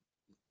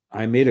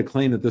 I made a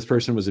claim that this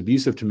person was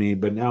abusive to me,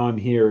 but now I'm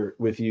here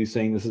with you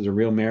saying this is a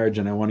real marriage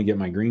and I want to get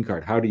my green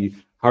card? How are you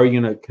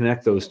going to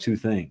connect those two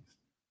things?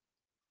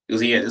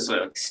 Because this is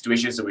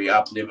situations that we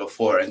happened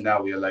before, and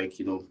now we're like,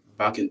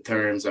 back in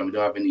terms, and we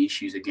don't have any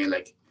issues again.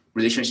 Like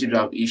relationships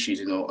have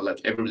issues,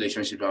 like every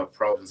relationship have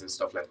problems and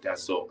stuff like that.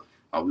 So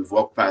we've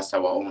walked past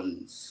our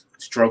own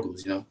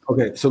struggles,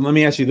 Okay, so let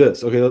me ask you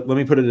this. Okay, let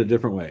me put it a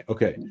different way.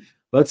 Okay,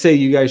 let's say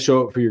you guys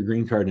show up for your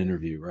green card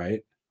interview,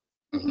 right?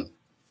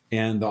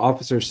 And the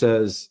officer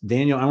says,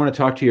 Daniel, I want to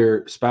talk to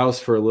your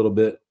spouse for a little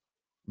bit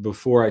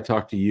before I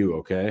talk to you,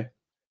 okay?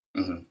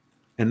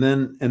 And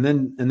then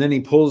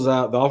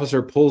the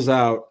officer pulls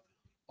out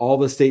all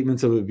the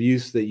statements of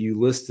abuse that you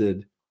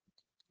listed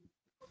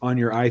on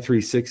your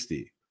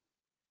I-360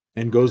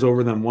 and goes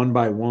over them one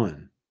by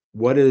one.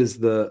 What is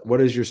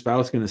your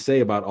spouse going to say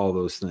about all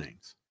those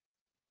things?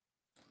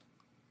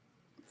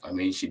 I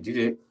mean, she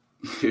did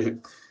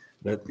it.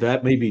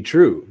 That may be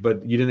true,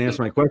 but you didn't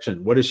answer my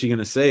question. What is she going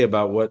to say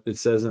about what it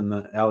says in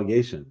the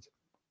allegations?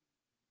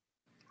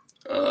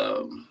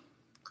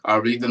 I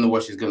really don't know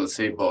what she's going to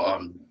say,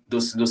 but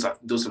those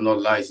are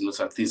not lies. Those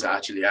are things that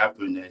actually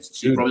happened. And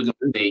she's probably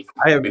going to say,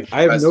 I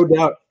have no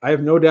doubt. I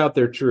have no doubt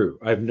they're true.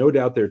 I have no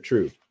doubt they're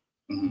true.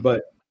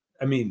 But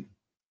I mean,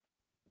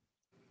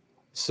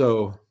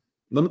 so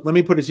let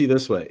me put it to you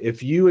this way: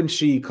 if you and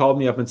she called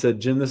me up and said,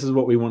 Jim, this is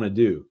what we want to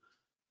do,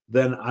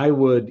 then I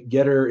would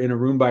get her in a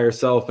room by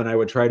herself and I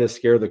would try to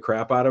scare the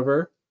crap out of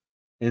her.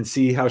 and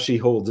see how she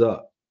holds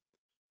up.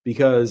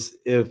 Because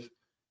if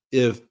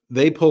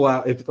they pull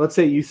out, if let's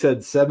say you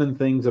said 7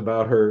 things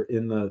about her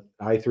in the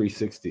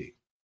I-360,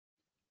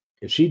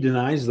 if she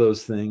denies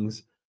those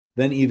things,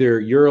 then either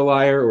you're a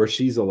liar or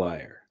she's a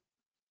liar.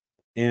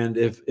 And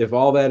if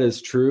all that is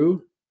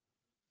true,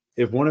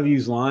 if one of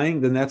you's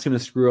lying, then that's going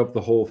to screw up the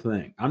whole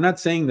thing. I'm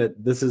not saying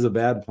that this is a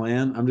bad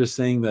plan. I'm just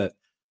saying that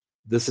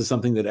this is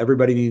something that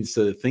everybody needs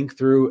to think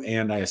through.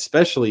 And I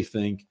especially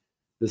think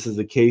this is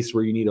a case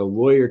where you need a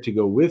lawyer to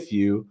go with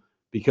you,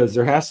 because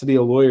there has to be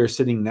a lawyer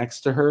sitting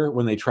next to her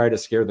when they try to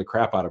scare the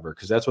crap out of her,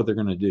 because that's what they're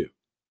going to do.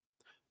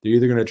 They're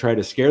either going to try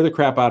to scare the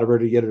crap out of her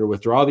to get her to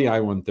withdraw the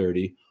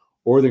I-130,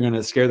 or they're going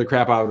to scare the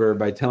crap out of her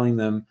by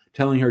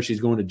telling her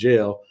she's going to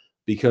jail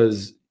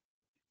because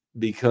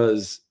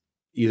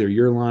either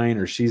you're lying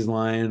or she's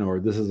lying, or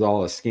this is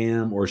all a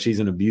scam, or she's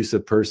an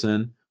abusive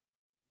person.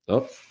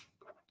 Oh,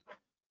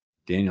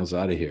 Daniel's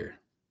out of here.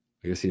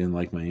 I guess he didn't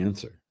like my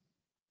answer.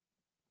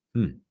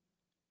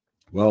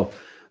 Well,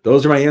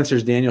 those are my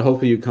answers, Daniel.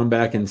 Hopefully you come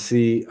back and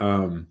see.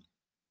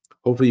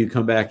 Hopefully you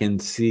come back and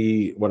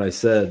see what I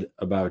said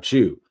about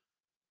you.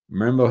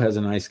 Rembo has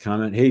a nice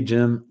comment. Hey,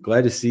 Jim,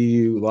 glad to see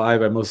you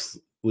live. I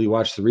mostly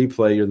watched the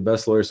replay. You're the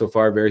best lawyer so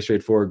far. Very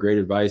straightforward, great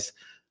advice.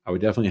 I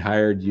would definitely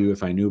hired you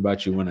if I knew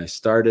about you when I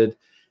started.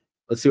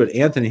 Let's see what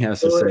Anthony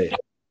has to say.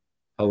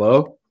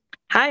 Hello?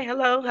 Hi,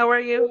 hello. How are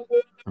you?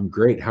 I'm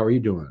great. How are you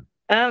doing?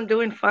 I'm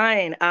doing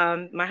fine.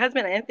 My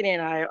husband Anthony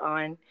and I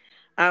are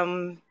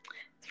on.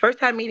 First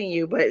time meeting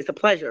you, but it's a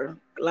pleasure.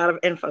 A lot of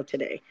info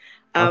today.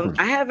 Awesome.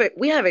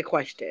 We have a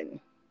question.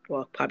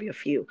 Well, probably a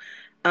few.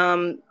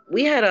 My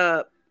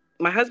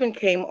husband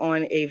came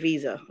on a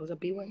visa. Was it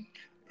B1?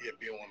 Yeah,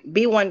 B1.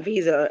 B1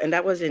 visa, and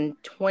that was in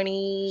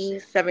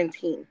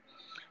 2017.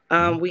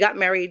 We got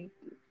married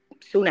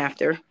soon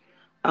after.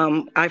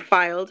 I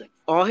filed.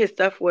 All his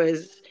stuff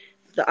was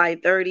the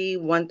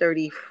I-30,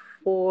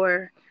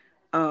 134.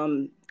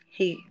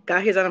 He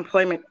got his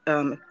employment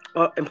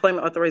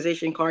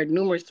authorization card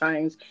numerous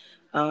times.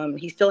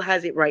 He still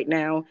has it right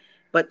now,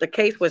 but the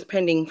case was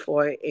pending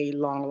for a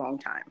long, long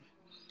time.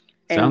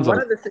 And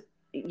one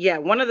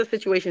of the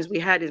situations we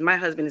had is my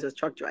husband is a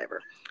truck driver,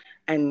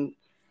 and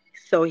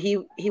so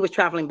he was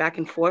traveling back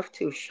and forth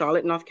to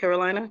Charlotte, North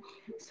Carolina.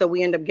 So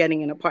we ended up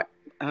getting an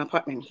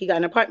apartment. He got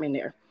an apartment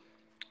there.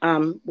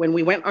 When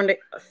we went on the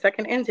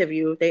second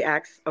interview, they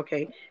asked,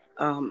 okay,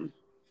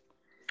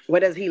 where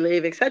does he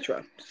live,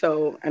 etc.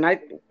 So, and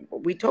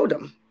we told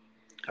them.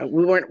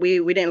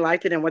 We didn't lie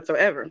to them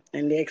whatsoever,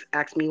 and they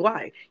asked me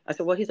why. I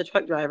said, well, he's a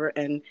truck driver,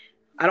 and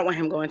I don't want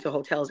him going to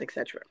hotels,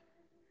 etc.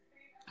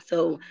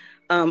 So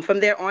from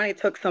there on, it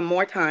took some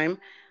more time.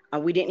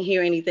 We didn't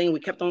hear anything.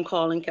 We kept on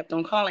calling.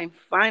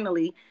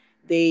 Finally,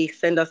 they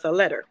send us a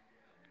letter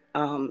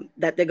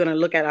that they're going to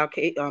look at our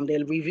case.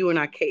 They're reviewing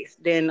our case.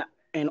 Then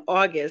in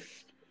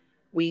August,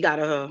 we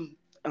got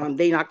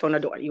they knocked on the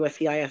door.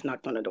 USCIS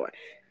knocked on the door.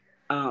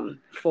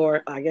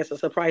 For, I guess, a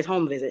surprise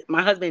home visit.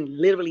 My husband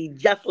literally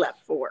just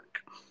left for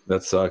work.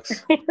 That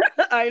sucks.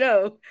 I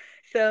know.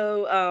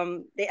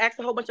 So they asked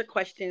a whole bunch of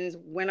questions,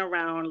 went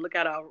around, look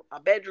at our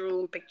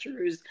bedroom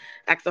pictures,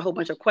 asked a whole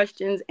bunch of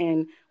questions.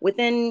 And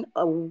within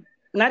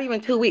not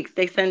even 2 weeks,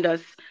 they send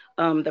us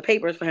the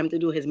papers for him to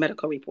do his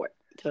medical report.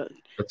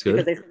 That's good.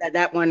 Because they said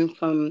that one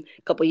from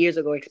a couple of years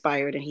ago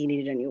expired and he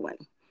needed a new one.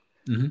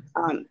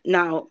 Mm-hmm.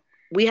 Now,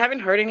 we haven't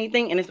heard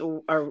anything, and it's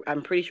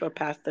I'm pretty sure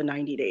past the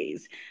 90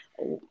 days.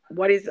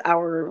 What is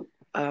your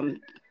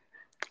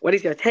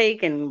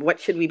take, and what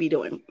should we be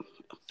doing?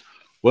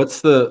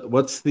 What's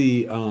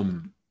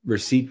the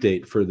receipt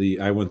date for the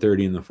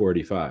I-130 and the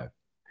 485?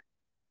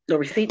 The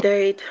receipt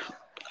date,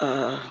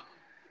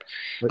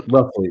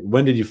 roughly.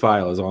 When did you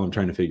file? Is all I'm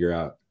trying to figure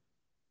out.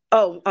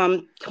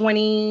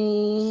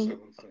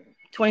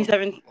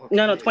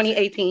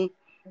 2018.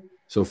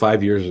 So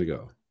 5 years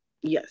ago.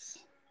 Yes.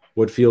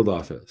 What field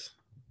office?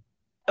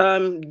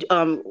 What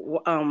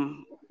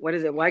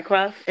is it?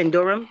 Wycroft and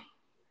Durham.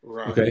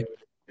 Okay.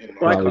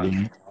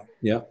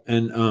 Yeah.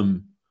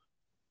 And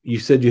you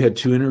said you had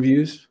 2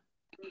 interviews?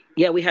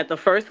 Yeah, we had the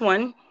first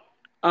one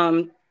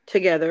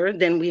together.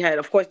 Then we had,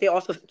 of course, they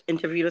also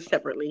interviewed us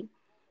separately.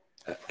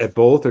 At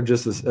both, or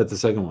just at the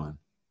second one?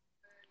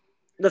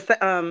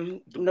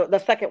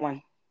 The second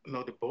one.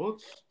 No,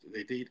 both.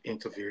 They did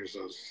interviews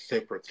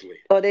separately.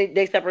 Oh,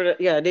 they separated.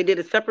 Yeah, they did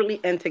it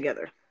separately and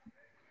together.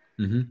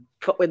 Mm-hmm.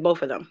 With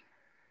both of them.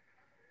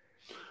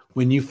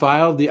 When you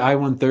filed the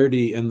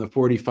I-130 and the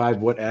 45,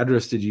 what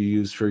address did you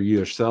use for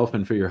yourself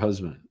and for your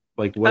husband?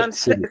 Like what?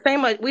 Same.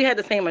 We had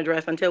the same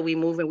address until we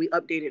moved, and we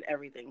updated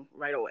everything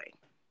right away.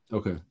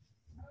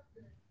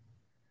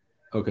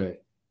 Okay.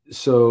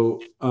 So,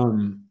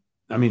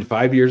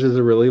 5 years is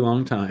a really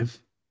long time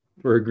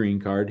for a green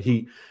card.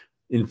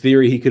 In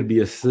theory, he could be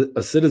a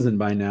citizen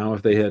by now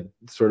if they had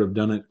sort of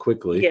done it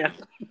quickly. Yeah.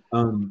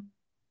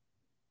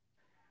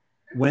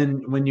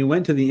 When you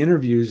went to the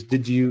interviews,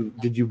 did you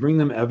bring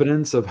them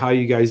evidence of how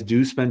you guys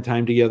do spend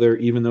time together,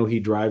 even though he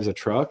drives a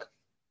truck?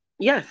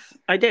 Yes,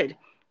 I did.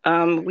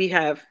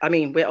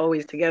 We're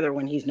always together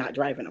when he's not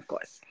driving, of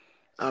course.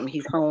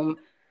 He's home.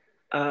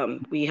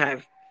 We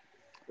have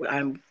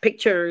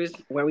pictures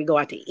where we go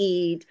out to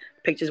eat,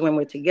 pictures when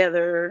we're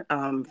together,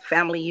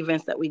 family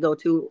events that we go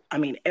to. I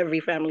mean, every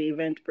family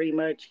event pretty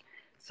much.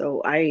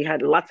 So I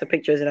had lots of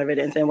pictures and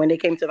evidence. And when they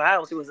came to the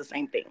house, it was the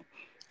same thing.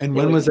 And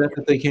when was that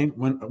they came?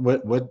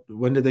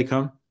 When did they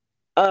come?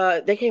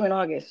 They came in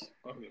August.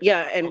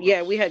 Yeah, and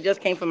yeah, we had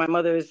just came for my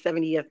mother's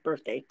 70th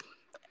birthday.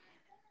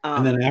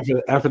 And then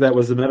after that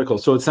was the medical.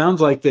 So it sounds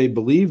like they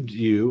believed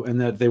you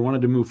and that they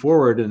wanted to move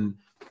forward. And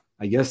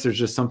I guess there's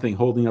just something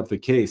holding up the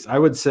case. I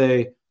would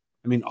say,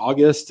 I mean,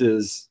 August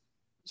is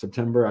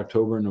September,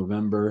 October,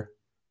 November.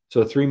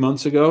 So 3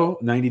 months ago,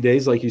 90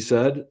 days, like you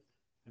said.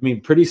 I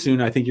mean, pretty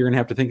soon, I think you're going to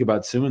have to think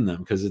about suing them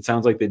because it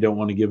sounds like they don't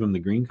want to give them the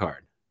green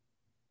card.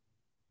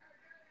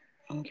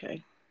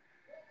 Okay.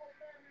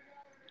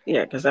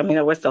 Yeah, because I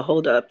mean, what's the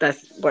holdup?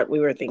 That's what we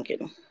were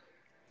thinking.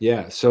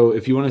 Yeah. So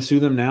if you want to sue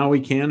them now, we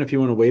can. If you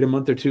want to wait a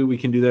month or two, we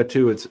can do that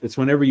too. It's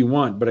whenever you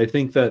want. But I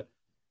think that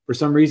for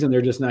some reason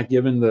they're just not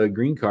given the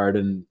green card,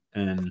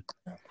 and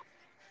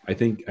I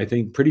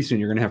think pretty soon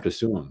you're going to have to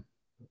sue them.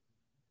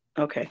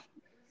 Okay.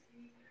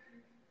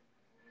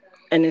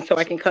 And then so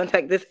I can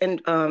contact this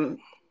and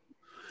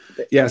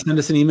yeah, send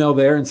us an email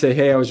there and say,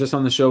 hey, I was just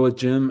on the show with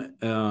Jim.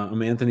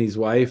 I'm Anthony's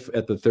wife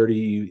at the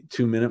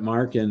 32-minute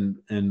mark,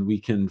 and we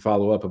can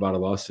follow up about a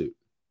lawsuit.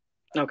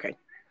 Okay.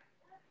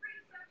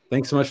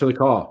 Thanks so much for the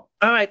call.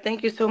 All right.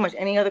 Thank you so much.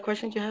 Any other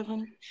questions you have,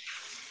 honey?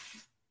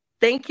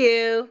 Thank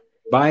you.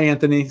 Bye,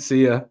 Anthony.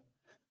 See ya.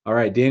 All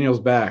right. Daniel's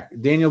back.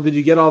 Daniel, did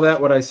you get all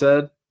that, what I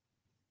said?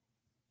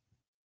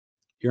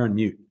 You're on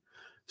mute.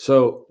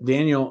 So,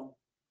 Daniel,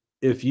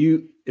 if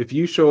you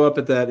show up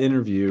at that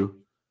interview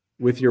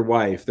with your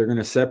wife, they're going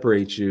to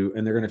separate you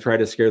and they're going to try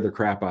to scare the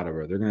crap out of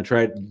her. They're going to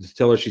try to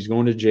tell her she's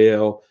going to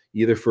jail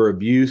either for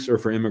abuse or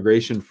for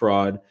immigration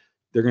fraud.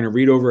 They're going to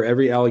read over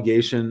every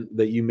allegation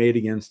that you made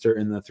against her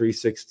in the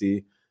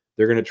 360.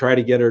 They're going to try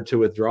to get her to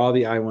withdraw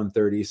the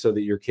I-130 so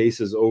that your case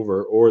is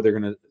over, or they're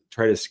going to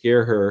try to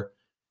scare her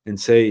and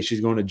say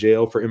she's going to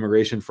jail for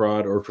immigration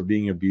fraud or for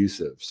being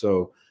abusive.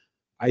 So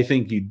I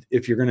think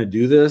if you're going to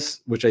do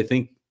this, which I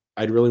think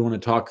I'd really want to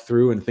talk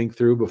through and think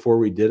through before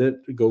we did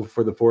it, go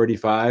for the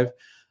 485.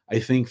 I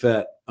think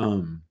that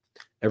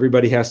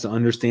everybody has to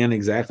understand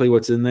exactly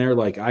what's in there.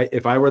 Like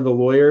if I were the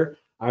lawyer,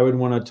 I would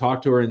want to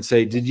talk to her and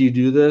say, did you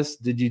do this?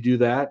 Did you do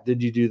that?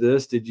 Did you do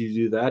this? Did you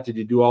do that? Did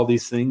you do all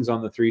these things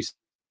on the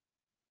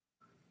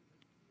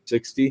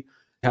 360?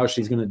 How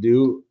she's going to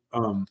do.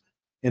 And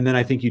then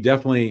I think you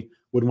definitely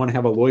would want to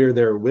have a lawyer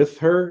there with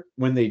her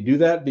when they do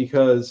that,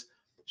 because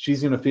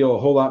she's going to feel a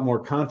whole lot more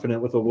confident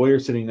with a lawyer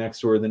sitting next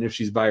to her than if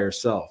she's by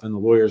herself. And the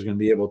lawyer is going to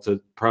be able to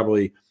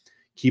probably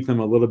keep them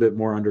a little bit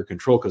more under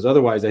control, because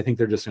otherwise I think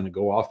they're just going to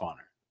go off on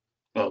her.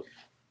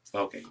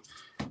 Okay.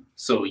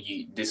 So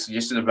this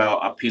suggestion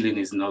about appealing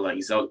is not like,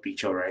 it's out of the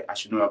picture, right? I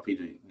should not appeal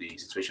the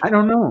situation. I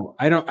don't know.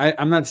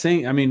 I'm not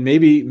saying, I mean,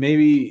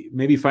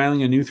 maybe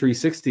filing a new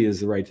 360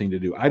 is the right thing to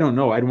do. I don't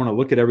know. I'd want to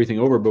look at everything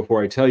over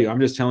before I tell you. I'm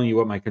just telling you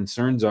what my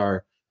concerns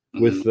are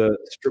with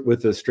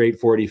the straight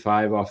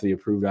 45 off the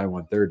approved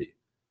I-130.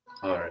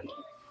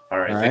 All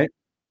right.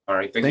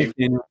 Thank you.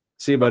 Daniel.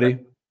 See you, buddy.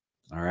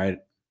 All right.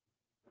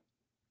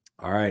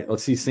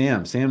 Let's see.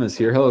 Sam is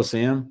here. Hello,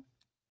 Sam.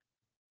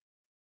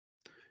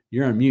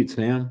 You're on mute,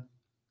 Sam.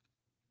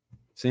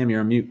 Sam,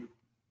 you're on mute.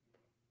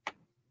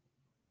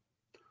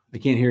 I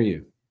can't hear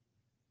you.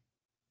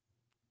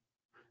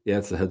 Yeah,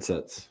 it's the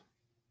headsets.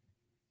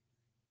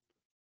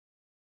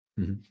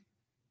 Mm-hmm.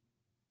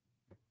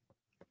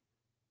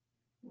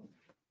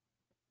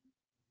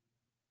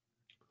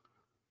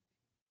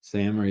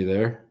 Sam, are you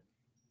there?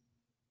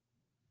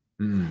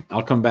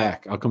 I'll come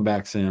back.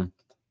 Sam.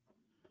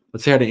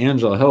 Let's say hi to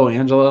Angela. Hello,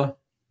 Angela.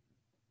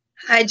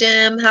 Hi,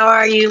 Jim. How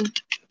are you?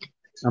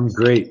 I'm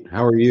great.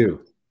 How are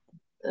you?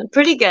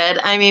 Pretty good.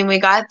 I mean, we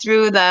got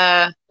through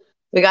the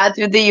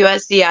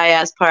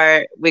USCIS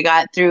part. We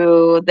got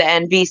through the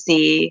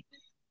NVC.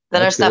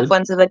 Then our stuff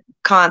went to the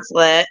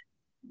consulate,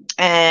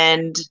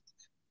 and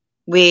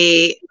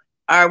we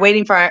are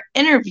waiting for our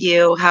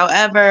interview.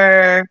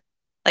 However,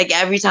 like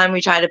every time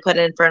we try to put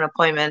in for an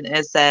appointment,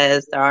 it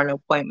says there are no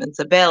appointments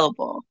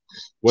available.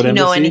 What Do you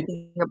embassy? know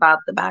anything about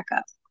the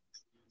backup?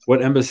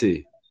 What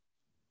embassy?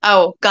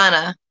 Oh,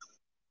 Ghana.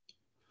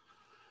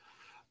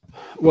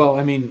 Well,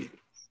 I mean,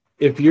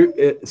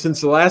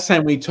 since the last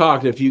time we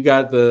talked, if you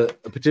got the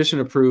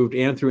petition approved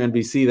and through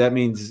NVC, that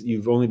means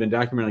you've only been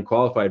documentally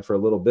qualified for a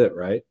little bit,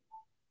 right?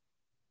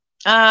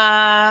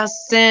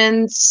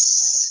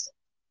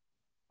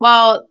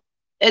 Well,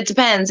 it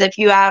depends if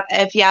you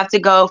have to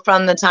go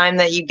from the time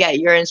that you get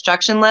your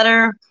instruction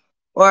letter,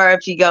 or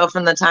if you go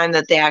from the time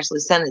that they actually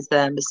send it to the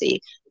embassy.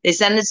 They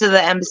send it to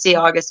the embassy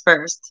August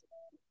 1st,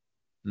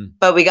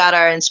 but we got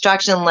our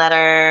instruction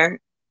letter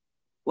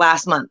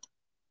last month.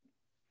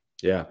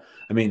 Yeah.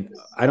 I mean,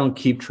 I don't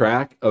keep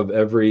track of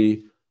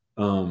every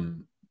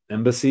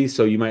embassy,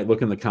 so you might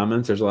look in the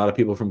comments. There's a lot of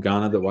people from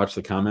Ghana that watch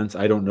the comments.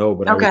 I don't know,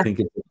 but okay.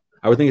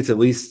 I would think it's at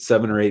least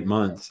 7 or 8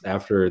 months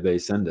after they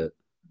send it.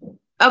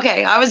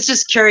 Okay, I was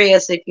just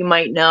curious if you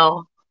might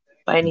know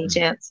by any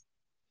chance.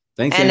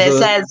 Thanks, and Angela.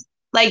 it says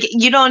like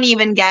you don't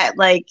even get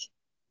like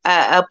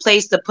a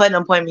place to put an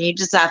appointment. You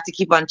just have to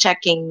keep on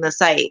checking the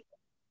site,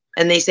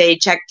 and they say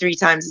check 3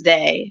 times a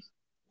day.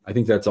 I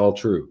think that's all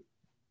true.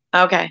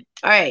 Okay.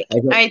 All right.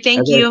 All right.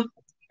 Thank you.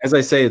 As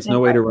I say, it's no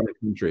way to run a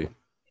country.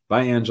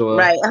 Bye, Angela.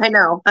 Right. I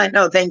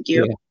know. Thank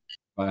you. Yeah.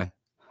 Bye.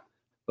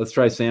 Let's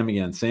try Sam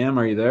again. Sam,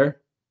 are you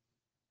there?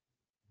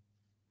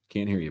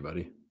 Can't hear you,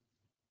 buddy.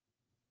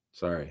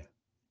 Sorry.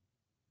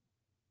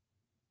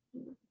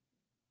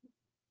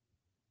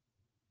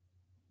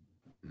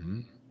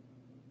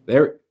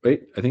 There.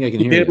 Wait, I think I can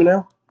hear you. Hear me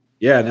now?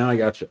 Yeah, now I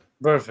got you.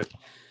 Perfect.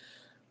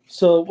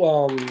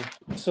 So,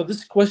 so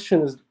this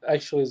question is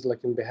actually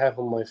like in behalf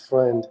of my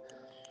friend.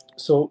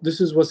 So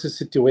this is what his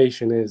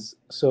situation is.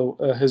 So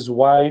his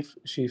wife,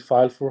 she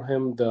filed for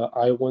him the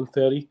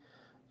I-130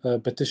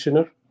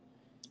 petitioner.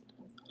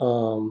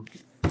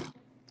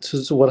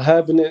 So what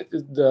happened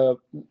is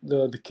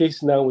the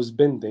case now is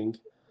pending,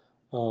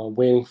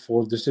 waiting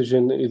for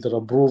decision, either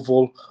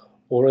approval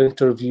or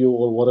interview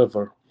or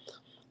whatever.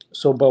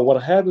 So, but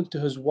what happened to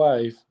his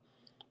wife?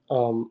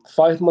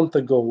 5 months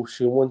ago,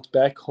 she went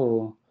back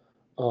home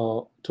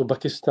to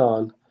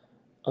Pakistan.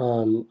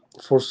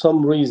 For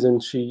some reason,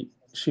 she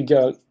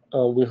got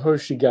we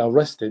heard she got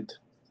arrested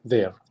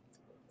there.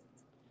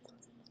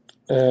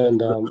 And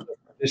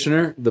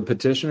the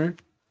petitioner.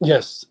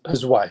 Yes,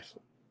 his wife.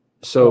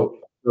 So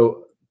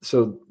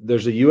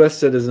there's a U.S.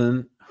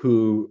 citizen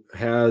who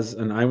has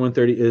an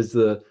I-130.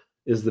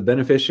 Is the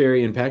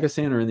beneficiary in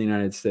Pakistan or in the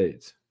United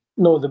States?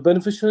 No, the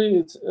beneficiary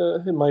is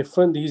my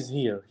friend. He's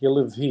here. He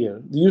lived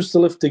here. They used to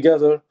live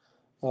together.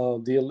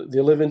 They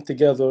live in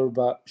together,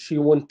 but she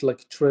went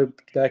like trip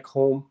back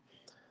home,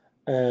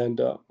 and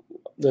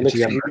the next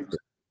week,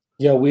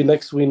 yeah, we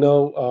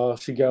know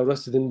she got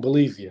arrested in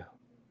Bolivia.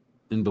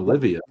 In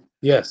Bolivia.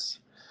 Yes.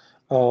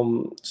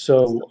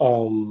 So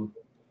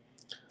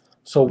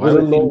why we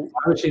don't know.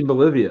 Why was she in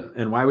Bolivia,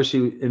 and why was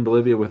she in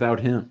Bolivia without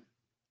him?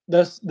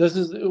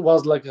 It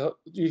was like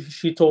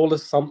she told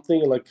us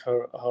something like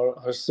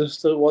her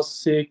sister was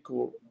sick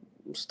or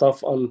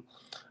stuff, and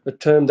it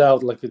turned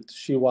out like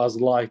she was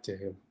lied to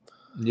him.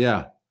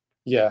 Yeah.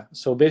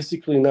 So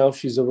basically now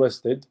she's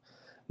arrested.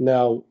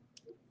 Now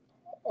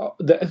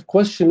the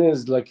question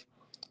is like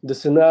the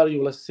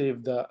scenario. Let's say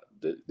if the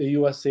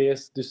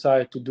USCIS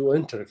decide to do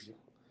interview.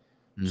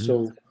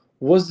 So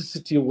what's the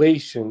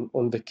situation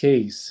on the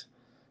case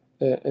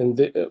in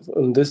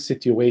this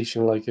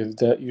situation? Like if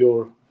that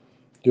your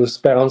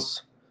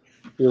spouse,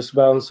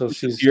 so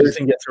she's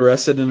and gets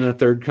arrested in a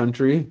third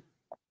country.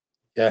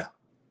 Yeah,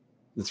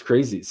 it's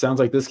crazy. It sounds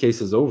like this case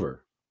is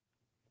over.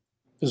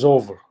 It's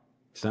over.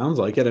 Sounds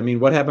like it. I mean,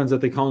 what happens if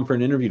they call him for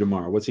an interview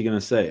tomorrow? What's he going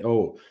to say?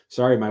 Oh,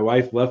 sorry, my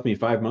wife left me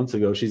 5 months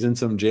ago. She's in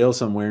some jail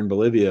somewhere in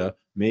Bolivia,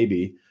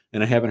 maybe,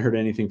 and I haven't heard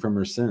anything from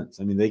her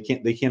since. I mean, they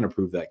can't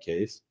approve that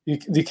case.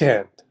 They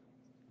can't.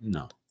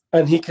 No.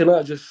 And he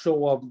cannot just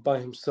show up by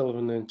himself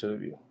in the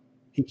interview.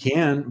 He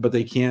can, but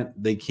they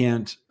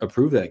can't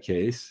approve that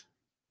case.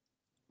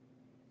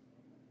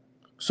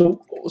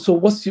 So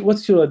what's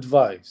your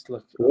advice?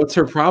 Like, what's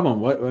her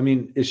problem?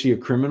 Is she a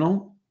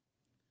criminal?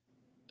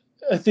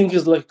 I think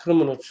it's like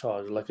criminal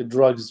charge, like a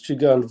drugs. She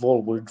got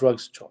involved with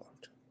drugs charge.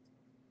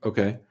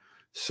 Okay,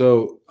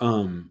 so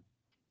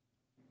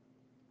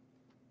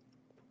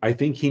I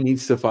think he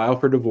needs to file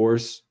for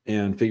divorce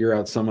and figure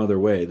out some other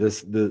way.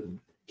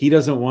 He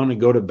doesn't want to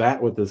go to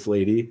bat with this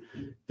lady.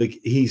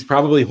 He's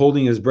probably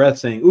holding his breath,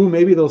 saying, "Ooh,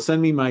 maybe they'll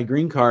send me my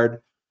green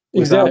card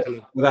without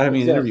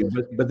having an interview."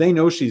 But they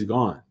know she's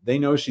gone. They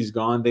know she's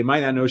gone. They might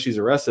not know she's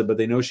arrested, but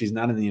they know she's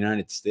not in the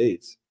United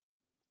States.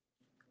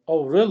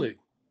 Oh, really?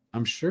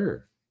 I'm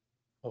sure.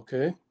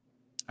 Okay.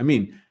 I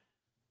mean,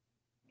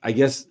 I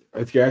guess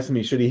if you're asking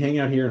me, should he hang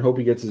out here and hope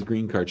he gets his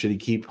green card? Should he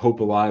keep hope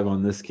alive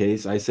on this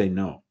case? I say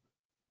no.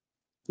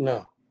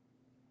 No.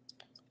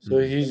 So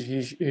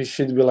he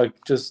should be like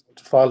just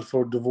file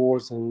for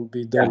divorce and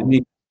be done.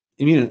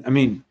 Yeah, I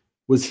mean,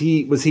 was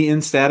he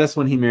in status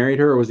when he married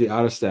her, or was he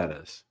out of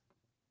status?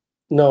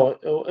 No,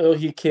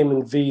 he came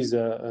in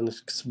visa and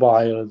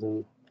expired.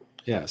 And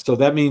yeah, so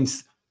that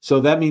means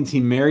he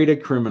married a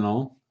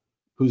criminal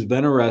who's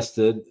been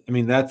arrested. I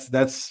mean,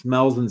 that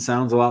smells and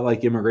sounds a lot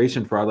like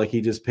immigration fraud. Like he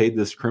just paid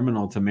this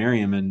criminal to marry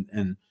him,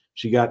 and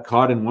she got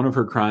caught in one of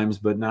her crimes,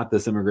 but not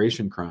this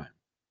immigration crime.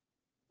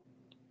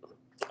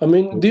 I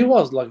mean, they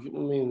was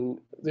living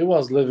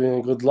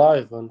a good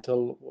life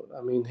until,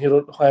 I mean, he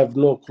don't have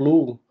no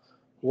clue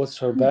what's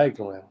her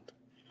background.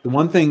 The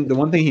one thing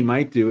he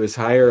might do is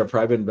hire a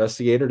private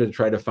investigator to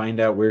try to find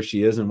out where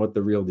she is and what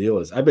the real deal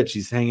is. I bet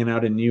she's hanging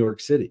out in New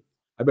York City.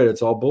 I bet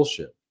it's all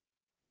bullshit.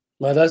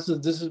 But that's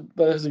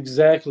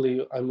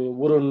exactly. I mean,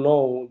 we don't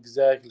know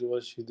exactly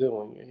what she's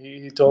doing.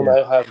 He told me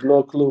I have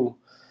no clue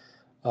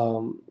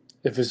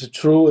if it's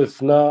true.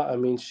 If not, I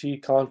mean, she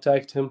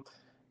contacted him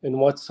in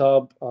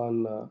WhatsApp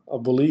on a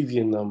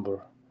Bolivian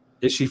number.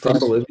 Is she from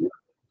Bolivia?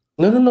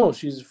 No.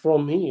 She's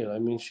from here. I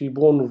mean, she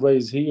born and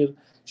raised here.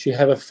 She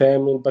have a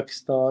family in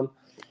Pakistan.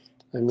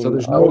 I mean, so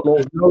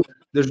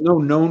there's no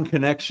known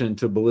connection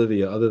to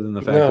Bolivia other than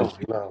the fact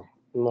that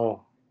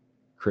no.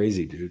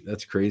 Crazy, dude.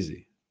 That's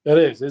crazy. It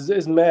is.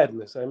 It's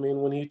madness. I mean,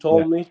 when he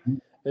told me,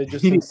 it's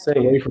just He needs to get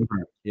away insane. from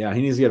her. Yeah,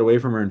 he needs to get away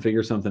from her and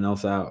figure something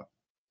else out.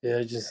 Yeah,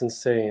 it's just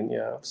insane.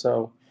 Yeah.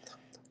 So,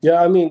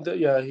 yeah, I mean,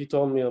 yeah, he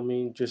told me. I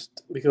mean,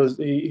 just because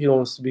he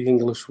don't speak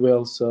English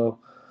well, so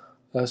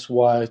that's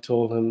why I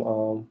told him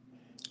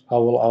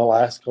I'll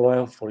ask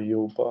around for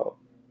you. But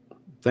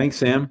thanks,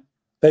 Sam.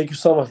 Thank you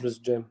so much,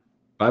 Mr. Jim.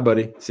 Bye,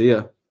 buddy. See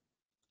ya.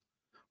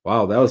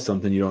 Wow, that was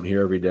something you don't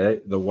hear every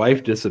day. The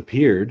wife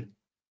disappeared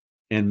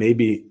and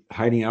maybe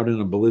hiding out in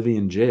a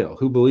Bolivian jail.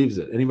 Who believes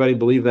it? Anybody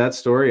believe that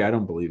story? I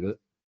don't believe it.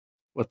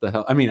 What the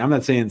hell? I mean, I'm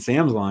not saying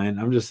Sam's lying.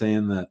 I'm just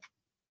saying that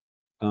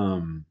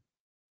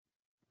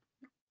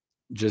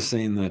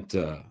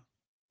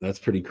that's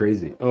pretty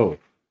crazy. Oh,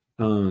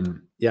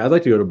 yeah, I'd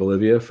like to go to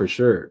Bolivia for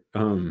sure.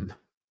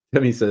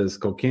 Demi says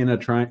Cocaina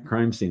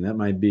crime scene. That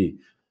might be.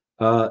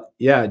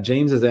 Yeah,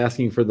 James is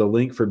asking for the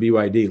link for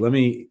BYD. Let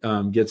me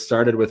get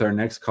started with our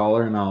next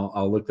caller, and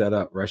I'll look that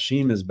up.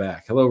 Rashim is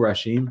back. Hello,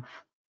 Rashim.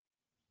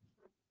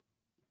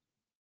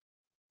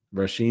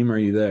 Rashim, are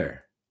you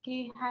there?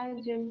 Okay, hi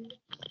Jim.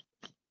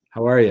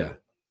 How are you?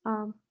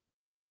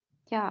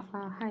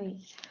 Hi.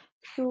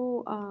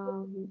 So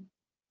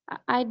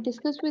I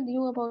discussed with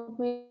you about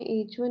my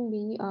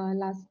H1B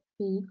last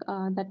week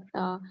that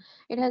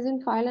it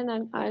hasn't filed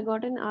and I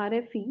got an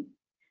RFE.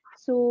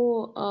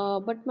 So,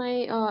 but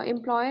my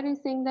employer is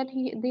saying that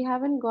they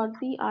haven't got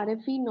the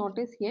RFE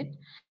notice yet.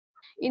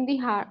 In the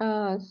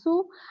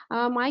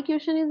my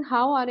question is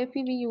how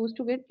RFE we used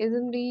to get,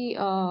 isn't the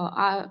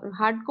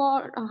hard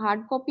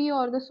copy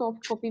or the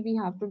soft copy we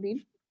have to deal?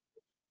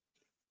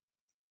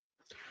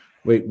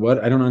 Wait,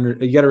 what? I don't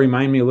you got to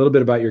remind me a little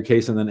bit about your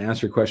case and then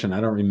ask your question.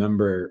 I don't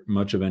remember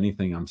much of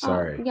anything. I'm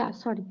sorry. Yeah,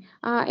 sorry.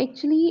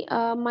 Actually,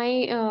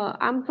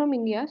 I'm from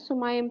India, so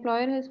my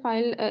employer has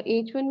filed a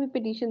H1B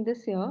petition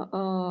this year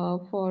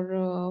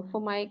for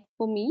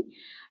me,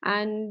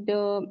 and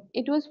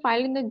it was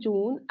filed in the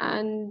June,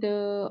 and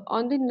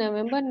on the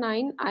November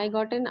 9, I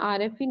got an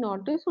RFE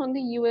notice on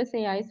the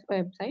USAI's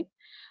website.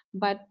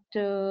 But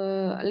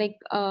till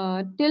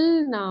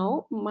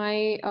now,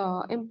 my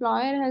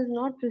employer has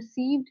not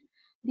received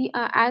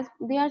as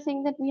they are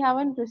saying that we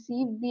haven't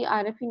received the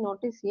RFE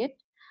notice yet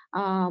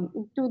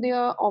to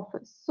their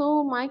office.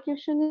 So my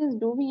question is,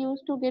 do we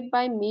used to get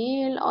by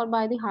mail or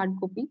by the hard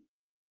copy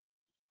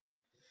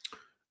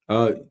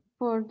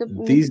for the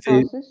these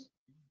process? days,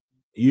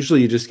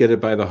 usually you just get it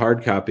by the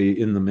hard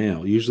copy in the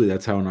mail. Usually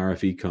that's how an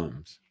RFE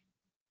comes.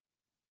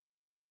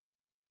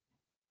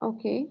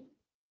 Okay.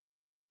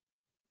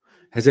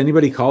 Has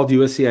anybody called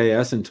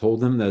USCIS and told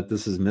them that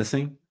this is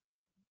missing?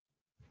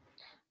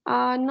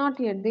 Not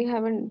yet. They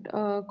haven't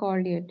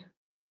called yet.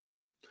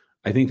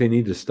 I think they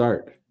need to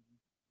start.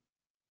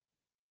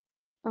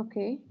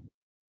 Okay.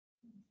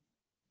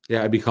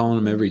 Yeah, I'd be calling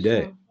them every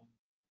day. Sure.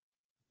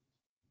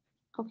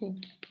 Okay.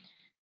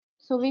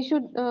 So we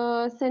should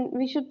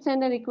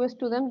send a request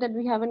to them that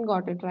we haven't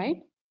got it,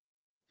 right?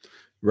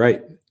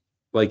 Right.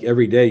 Like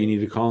every day, you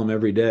need to call them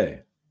every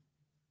day.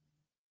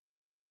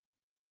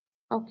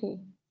 Okay.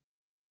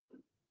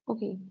 Let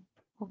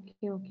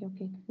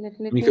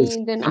me,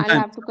 then I'll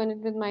have to connect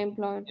with my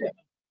employer.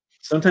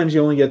 Sometimes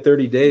you only get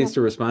 30 days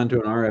to respond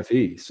to an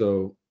RFE.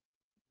 So,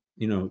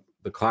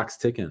 the clock's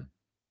ticking.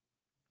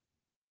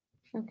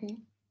 Okay.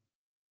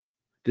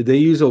 Did they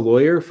use a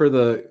lawyer for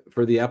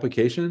the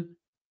application?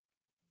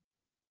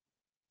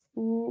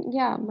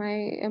 Yeah, my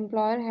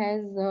employer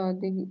has the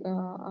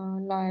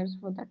lawyers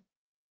for that.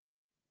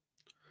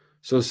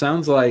 So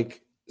sounds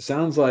like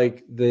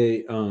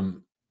the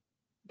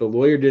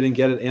lawyer didn't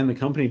get it and the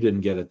company didn't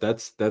get it.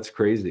 That's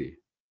crazy.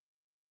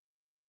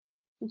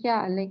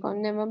 Yeah, like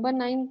on November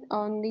 9th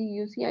on the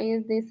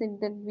USCIS, they said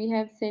that we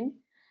have sent,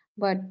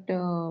 but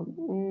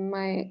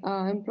my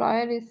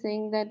employer is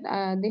saying that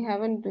they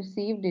haven't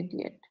received it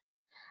yet.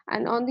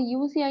 And on the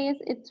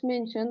USCIS, it's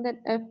mentioned that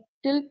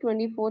till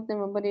 24th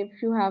November,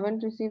 if you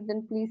haven't received,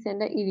 then please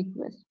send a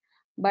e-request.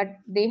 But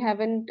they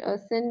haven't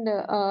sent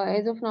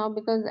as of now,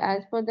 because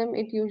as per them,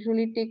 it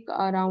usually take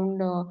around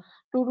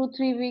 2 to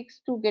 3 weeks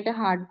to get a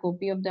hard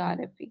copy of the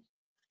RFE.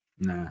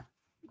 Nah,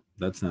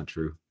 that's not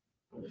true.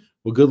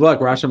 Well, good luck,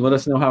 Rashim. Let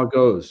us know how it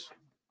goes.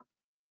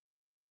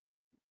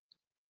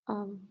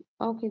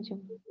 Okay,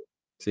 Jim.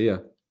 See ya.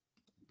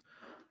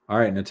 All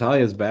right,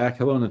 Natalia's back.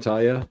 Hello,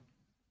 Natalia.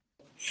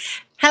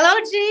 Hello,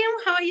 Jim.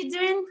 How are you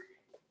doing?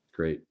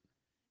 Great.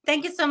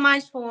 Thank you so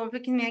much for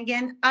booking me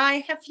again.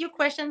 I have a few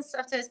questions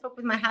after I spoke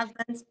with my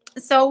husband.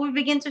 So we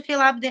begin to fill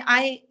up the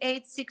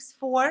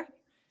I-864.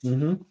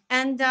 Mm-hmm.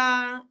 And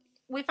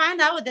we find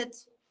out that,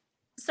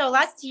 so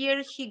last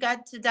year he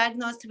got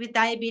diagnosed with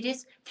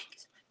diabetes.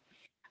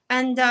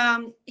 And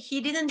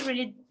he didn't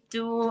really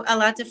do a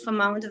lot of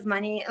amount of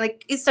money.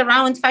 Like it's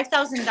around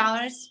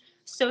 $5,000.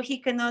 So he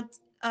cannot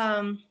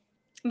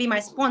be my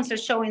sponsor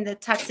showing the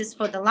taxes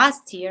for the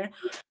last year.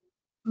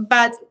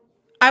 But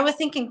I was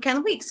thinking,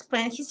 can we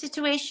explain his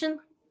situation?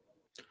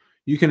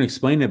 You can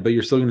explain it, but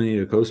you're still going to need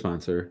a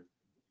co-sponsor.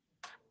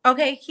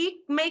 Okay,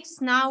 he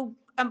makes now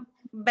a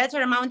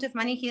better amount of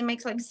money. He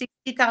makes like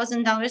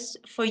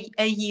 $60,000 for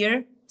a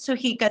year So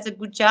he got a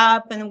good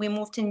job, and we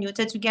moved in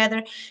Utah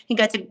together. He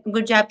got a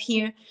good job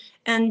here,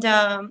 and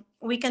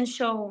we can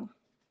show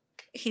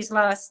his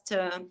last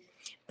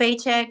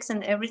paychecks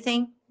and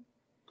everything.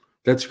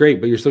 That's great,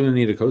 but you're still going to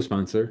need a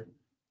co-sponsor.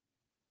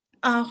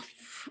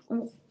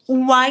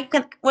 Why?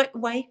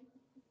 Why?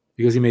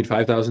 Because he made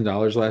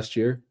 $5,000 last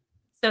year.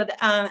 So,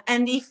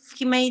 and if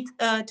he made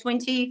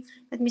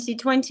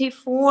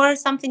 24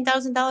 something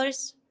thousand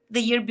dollars the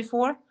year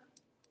before,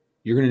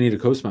 you're going to need a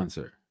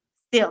co-sponsor.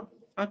 Still,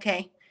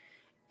 okay.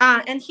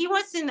 And he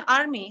was in the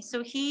army,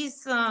 so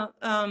he's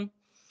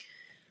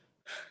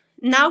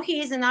now he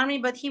is in army,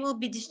 but he will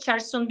be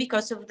discharged soon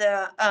because of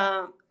the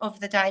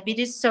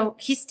diabetes. So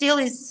he still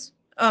is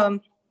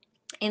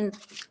in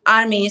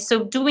army.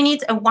 So do we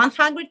need a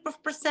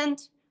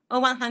 100% or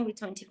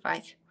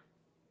 125?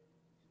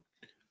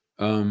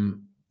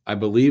 I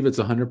believe it's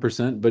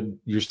 100%, but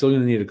you're still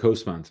going to need a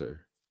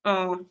co-sponsor.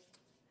 Oh,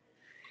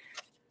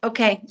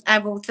 okay. I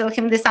will tell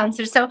him this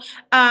answer. So,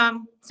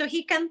 so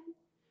he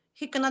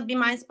cannot be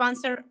my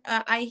sponsor.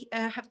 I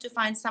have to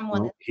find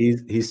someone. No,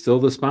 he's still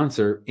the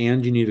sponsor,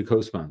 and you need a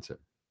co-sponsor.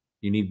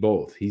 You need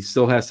both. He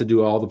still has to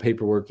do all the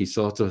paperwork. He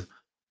still has to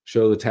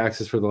show the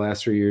taxes for the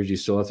last 3 years. You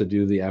still have to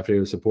do the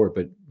affidavit of support,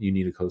 but you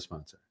need a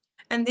co-sponsor.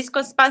 And this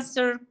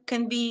co-sponsor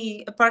can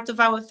be a part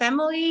of our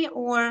family,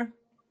 or?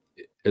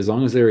 As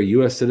long as they're a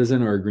U.S.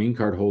 citizen or a green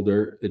card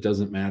holder, it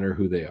doesn't matter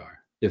who they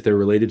are. If they're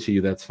related to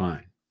you, that's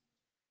fine.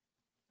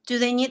 Do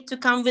they need to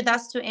come with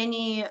us to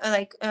any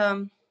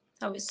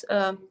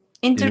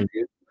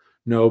interview?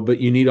 No,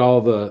 but you need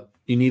all the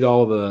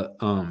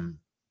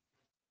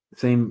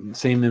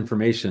same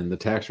information: the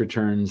tax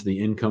returns, the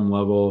income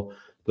level,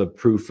 the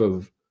proof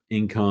of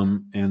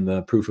income, and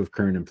the proof of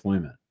current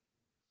employment.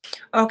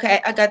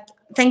 Okay, I got.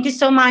 Thank you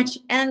so much.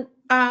 And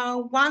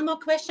one more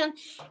question: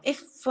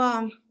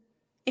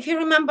 if you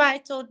remember, I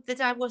told that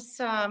I was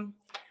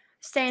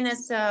staying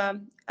as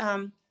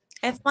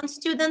F1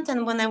 student,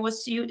 and when I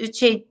was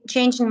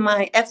changing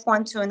my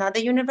F1 to another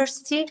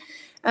university,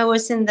 I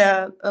was in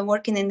the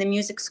working in the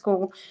music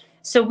school.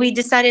 So we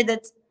decided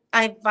that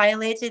I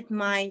violated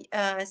my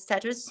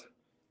status.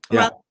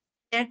 Yeah.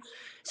 There.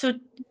 So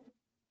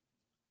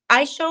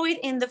I show it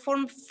in the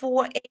form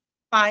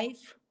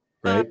 485,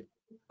 right?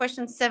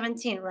 Question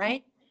 17,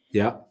 right?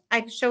 Yeah.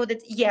 I show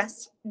that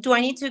yes. Do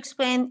I need to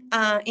explain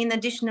in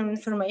additional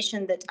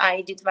information that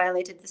I did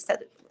violated the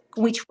status?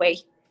 Which way?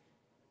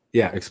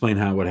 Yeah, explain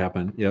what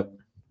happened. Yep.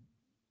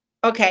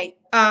 Okay.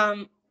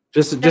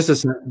 Just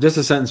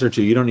a sentence or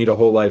two. You don't need a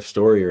whole life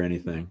story or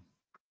anything.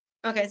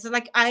 Okay, so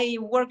like I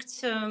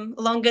worked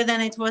longer than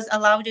it was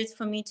allowed it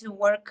for me to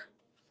work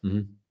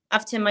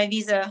after my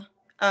visa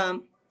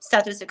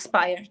status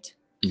expired.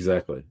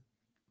 Exactly.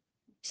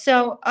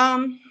 So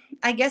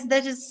I guess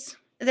that is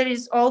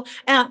all.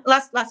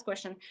 Last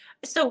question.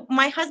 So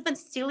my husband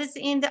still is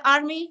in the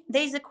army.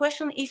 There is a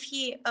question if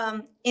he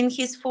in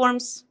his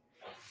forms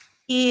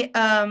he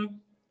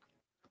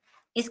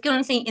is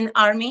currently in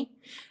army.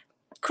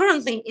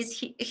 Currently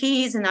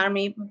he is in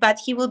army, but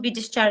he will be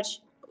discharged.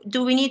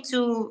 Do we need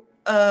to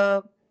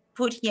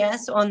put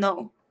yes or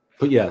no?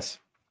 Put yes.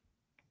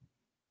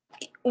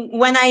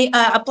 When I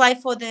apply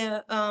for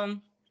the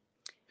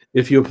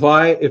if you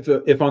apply,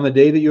 if on the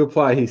day that you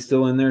apply he's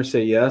still in there,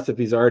 say yes. If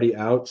he's already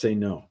out, say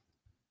no.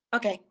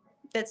 Okay,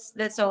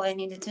 that's all I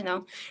needed to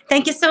know.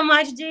 Thank you so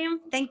much,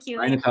 Jim. Thank you.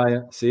 Bye,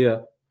 Natalia. See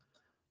ya.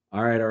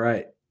 All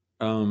right.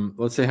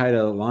 Let's say hi to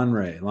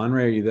Lanre.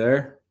 Lanre, are you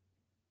there?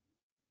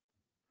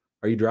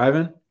 Are you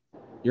driving?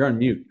 You're on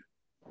mute.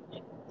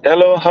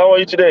 Hello, how are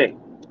you today?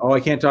 Oh, I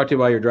can't talk to you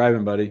while you're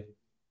driving, buddy.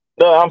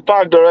 No, I'm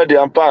parked already.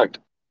 I'm parked.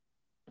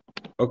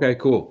 Okay,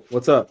 cool.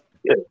 What's up?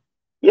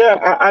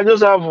 Yeah, I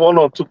just have one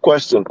or two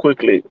questions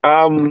quickly.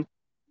 I want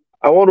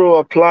to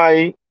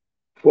apply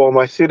for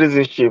my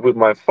citizenship with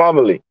my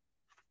family.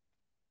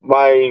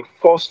 My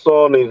first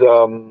son is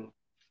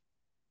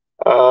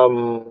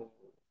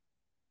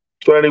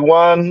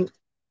 21.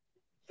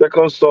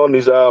 Second son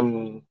is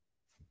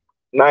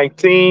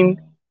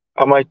 19,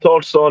 and my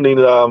third son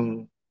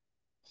is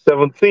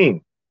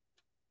 17.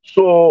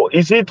 So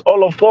is it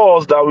all of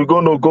us that we're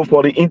going to go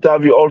for the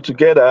interview all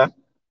together,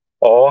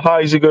 or how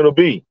is it going to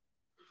be?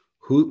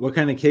 What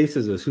kind of case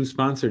is this? Who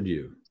sponsored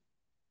you?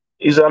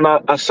 It's an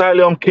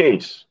asylum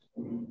case.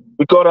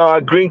 We got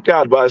our green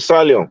card by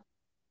asylum.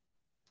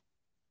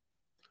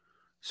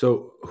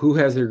 So who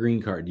has their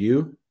green card?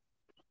 You?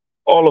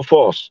 All of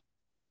us.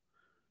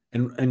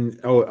 And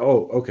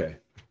okay.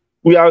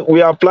 We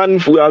are planning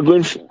for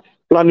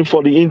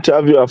the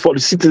interview and for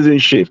the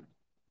citizenship.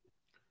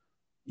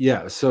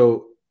 Yeah,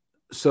 so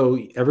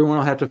everyone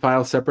will have to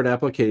file separate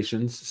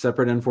applications,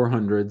 separate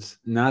N-400s,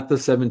 not the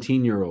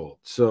 17-year-old.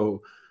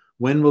 So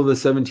when will the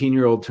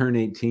 17-year-old turn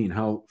 18?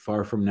 How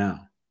far from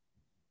now?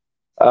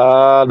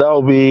 That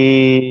will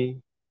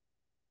be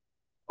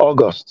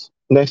August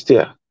next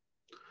year.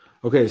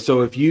 Okay,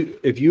 so if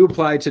you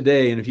apply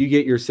today and if you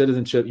get your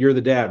citizenship, you're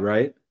the dad,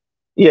 right?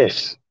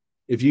 Yes.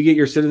 If you get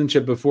your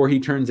citizenship before he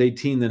turns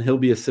 18, then he'll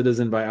be a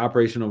citizen by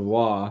operation of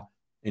law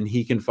and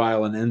he can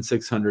file an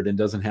N600 and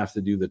doesn't have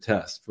to do the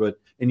test.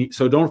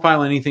 So don't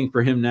file anything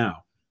for him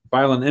now.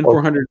 File an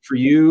N400 for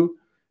you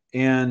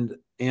and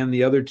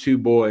the other two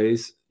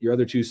boys, your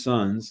other two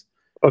sons.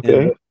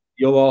 Okay. And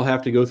you'll all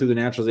have to go through the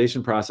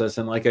naturalization process.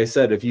 And like I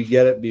said, if you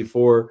get it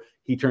before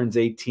he turns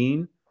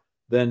 18,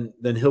 then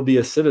he'll be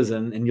a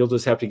citizen, and you'll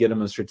just have to get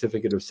him a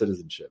certificate of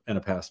citizenship and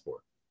a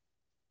passport.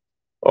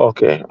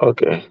 Okay. Does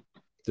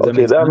that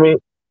make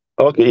sense?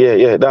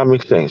 Yeah, that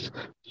makes sense.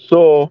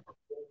 So,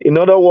 in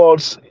other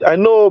words, I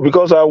know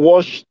because I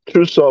watched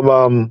through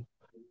some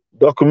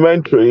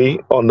documentary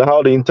on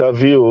how the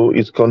interview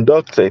is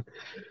conducted.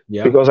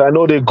 Yeah. Because I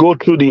know they go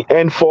through the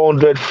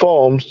N400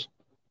 forms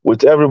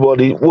with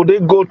everybody. Would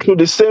they go through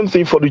the same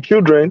thing for the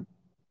children?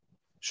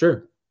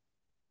 Sure.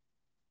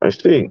 I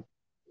see.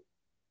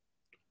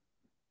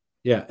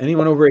 Yeah,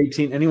 anyone over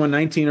 18, anyone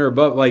 19 or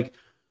above, like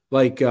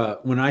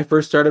when I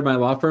first started my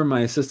law firm,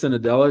 my assistant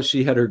Adela,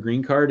 she had her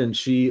green card, and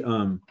she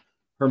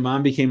her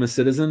mom became a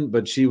citizen,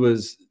 but she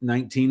was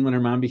 19 when her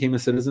mom became a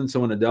citizen. So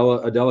when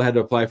Adela had to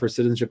apply for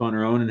citizenship on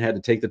her own and had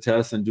to take the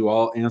test and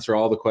answer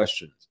all the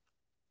questions.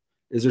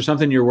 Is there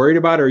something you're worried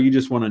about, or you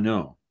just want to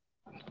know?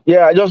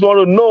 Yeah, I just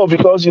want to know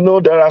because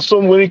there are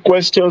so many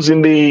questions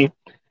in the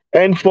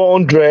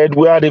N400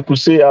 where they could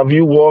say, have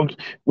you worked?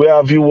 Where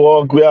have you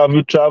worked? Where have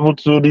you traveled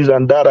to? This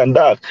and that and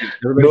that.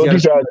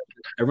 Everyone's got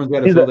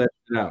to fill that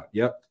shit out.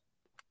 Yep.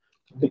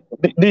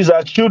 These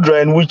are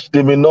children which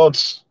they may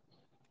not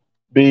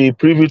be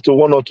privy to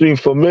one or two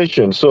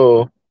information.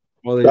 So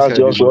that's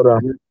just what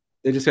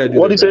they just got to do.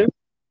 What do you say?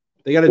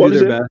 They got to do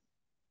their best.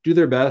 Do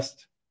their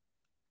best.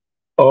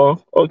 Oh,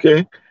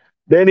 okay.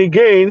 Then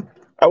again,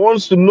 I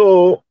want to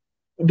know,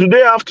 do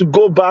they have to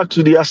go back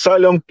to the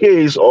asylum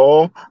case,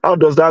 or how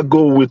does that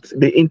go with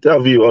the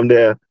interview on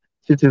their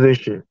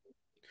citizenship?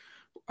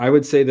 I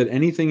would say that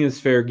anything is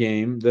fair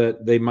game,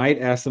 that they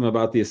might ask them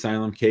about the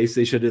asylum case.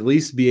 They should at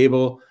least be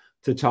able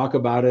to talk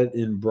about it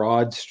in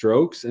broad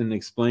strokes and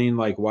explain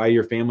like why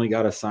your family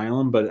got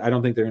asylum. But I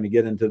don't think they're going to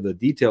get into the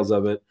details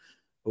of it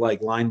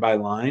like line by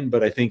line.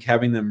 But I think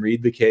having them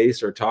read the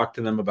case or talk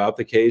to them about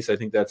the case, I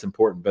think that's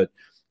important. But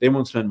they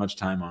won't spend much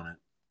time on it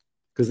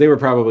because they were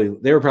probably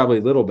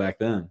little back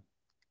then.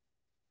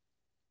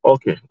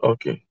 Okay.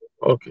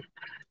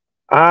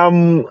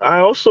 I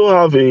also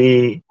have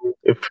a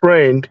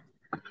friend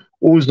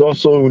who is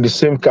also in the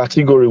same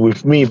category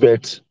with me,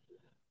 but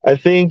I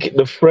think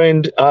the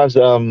friend has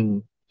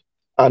an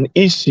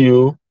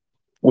issue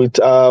with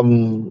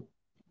an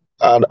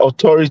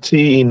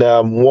authority in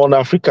one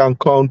African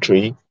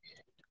country,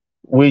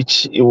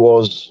 which he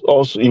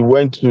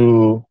went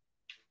to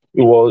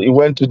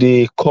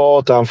the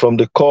court, and from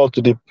the court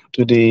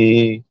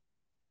he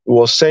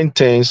was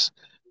sentenced.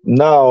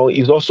 Now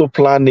he's also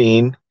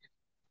planning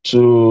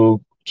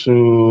to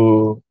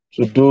do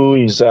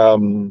his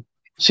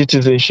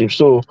citizenship.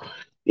 So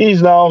he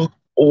now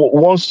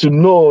wants to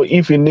know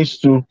if he needs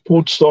to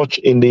put such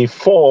in the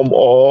form,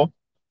 or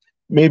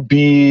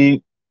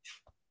maybe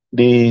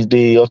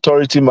the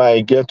authority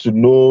might get to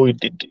know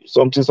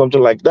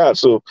something like that.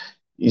 So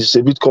he's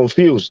a bit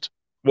confused.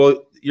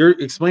 Well, you're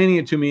explaining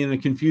it to me in a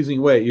confusing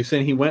way. You're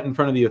saying he went in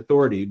front of the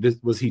authority.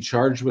 Was he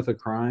charged with a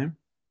crime?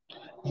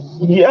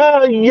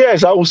 Yeah,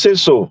 yes, I would say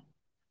so.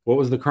 What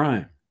was the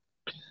crime?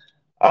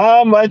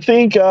 I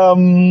think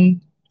I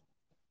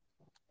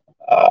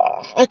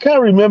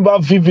can't remember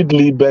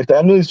vividly, but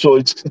I know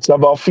it's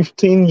about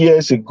 15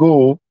 years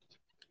ago.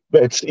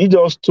 But he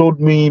just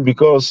told me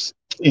because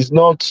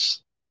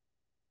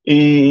he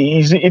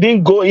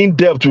didn't go in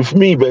depth with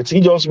me, but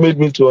he just made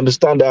me to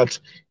understand that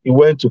he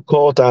went to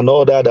court and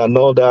all that.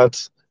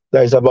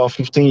 That is about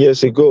 15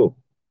 years ago.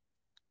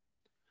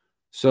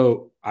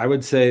 So I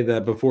would say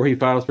that before he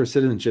files for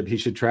citizenship, he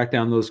should track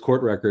down those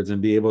court records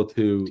and be able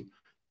to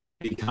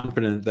be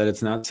confident that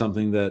it's not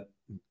something that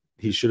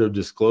he should have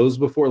disclosed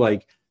before.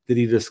 Like, did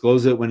he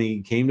disclose it when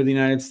he came to the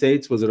United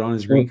States? Was it on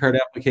his green card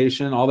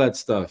application? All that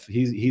stuff.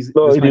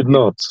 No, he did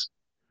not.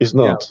 He's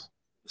not. Yeah.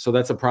 So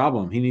that's a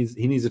problem. He needs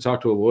to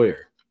talk to a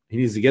lawyer. He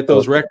needs to get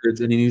those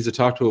records, and he needs to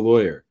talk to a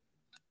lawyer.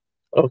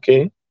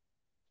 Okay.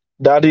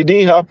 That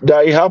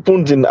it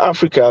happened in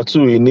Africa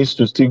too. He needs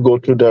to still go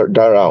through that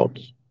route.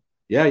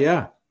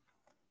 Yeah.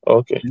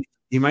 Okay.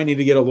 He might need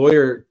to get a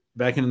lawyer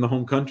back in the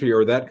home country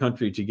or that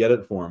country to get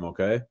it for him.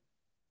 Okay.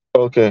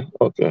 Okay.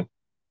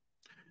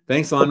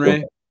 Thanks, Lanre.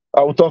 Okay.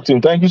 I will talk to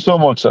him. Thank you so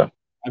much, sir.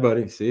 Hi,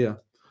 buddy. See ya.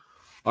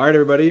 All right,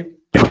 everybody.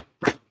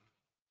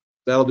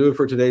 That'll do it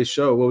for today's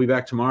show. We'll be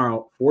back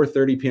tomorrow,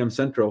 4:30 p.m.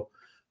 Central.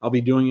 I'll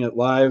be doing it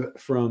live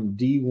from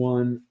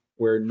D1,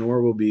 where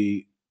Noor will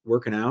be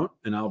working out,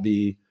 and I'll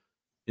be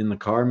in the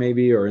car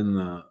maybe or in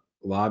the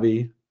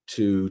lobby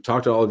to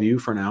talk to all of you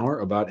for an hour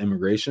about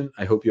immigration.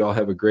 I hope you all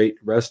have a great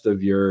rest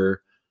of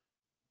your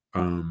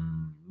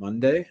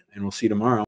Monday, and we'll see you tomorrow.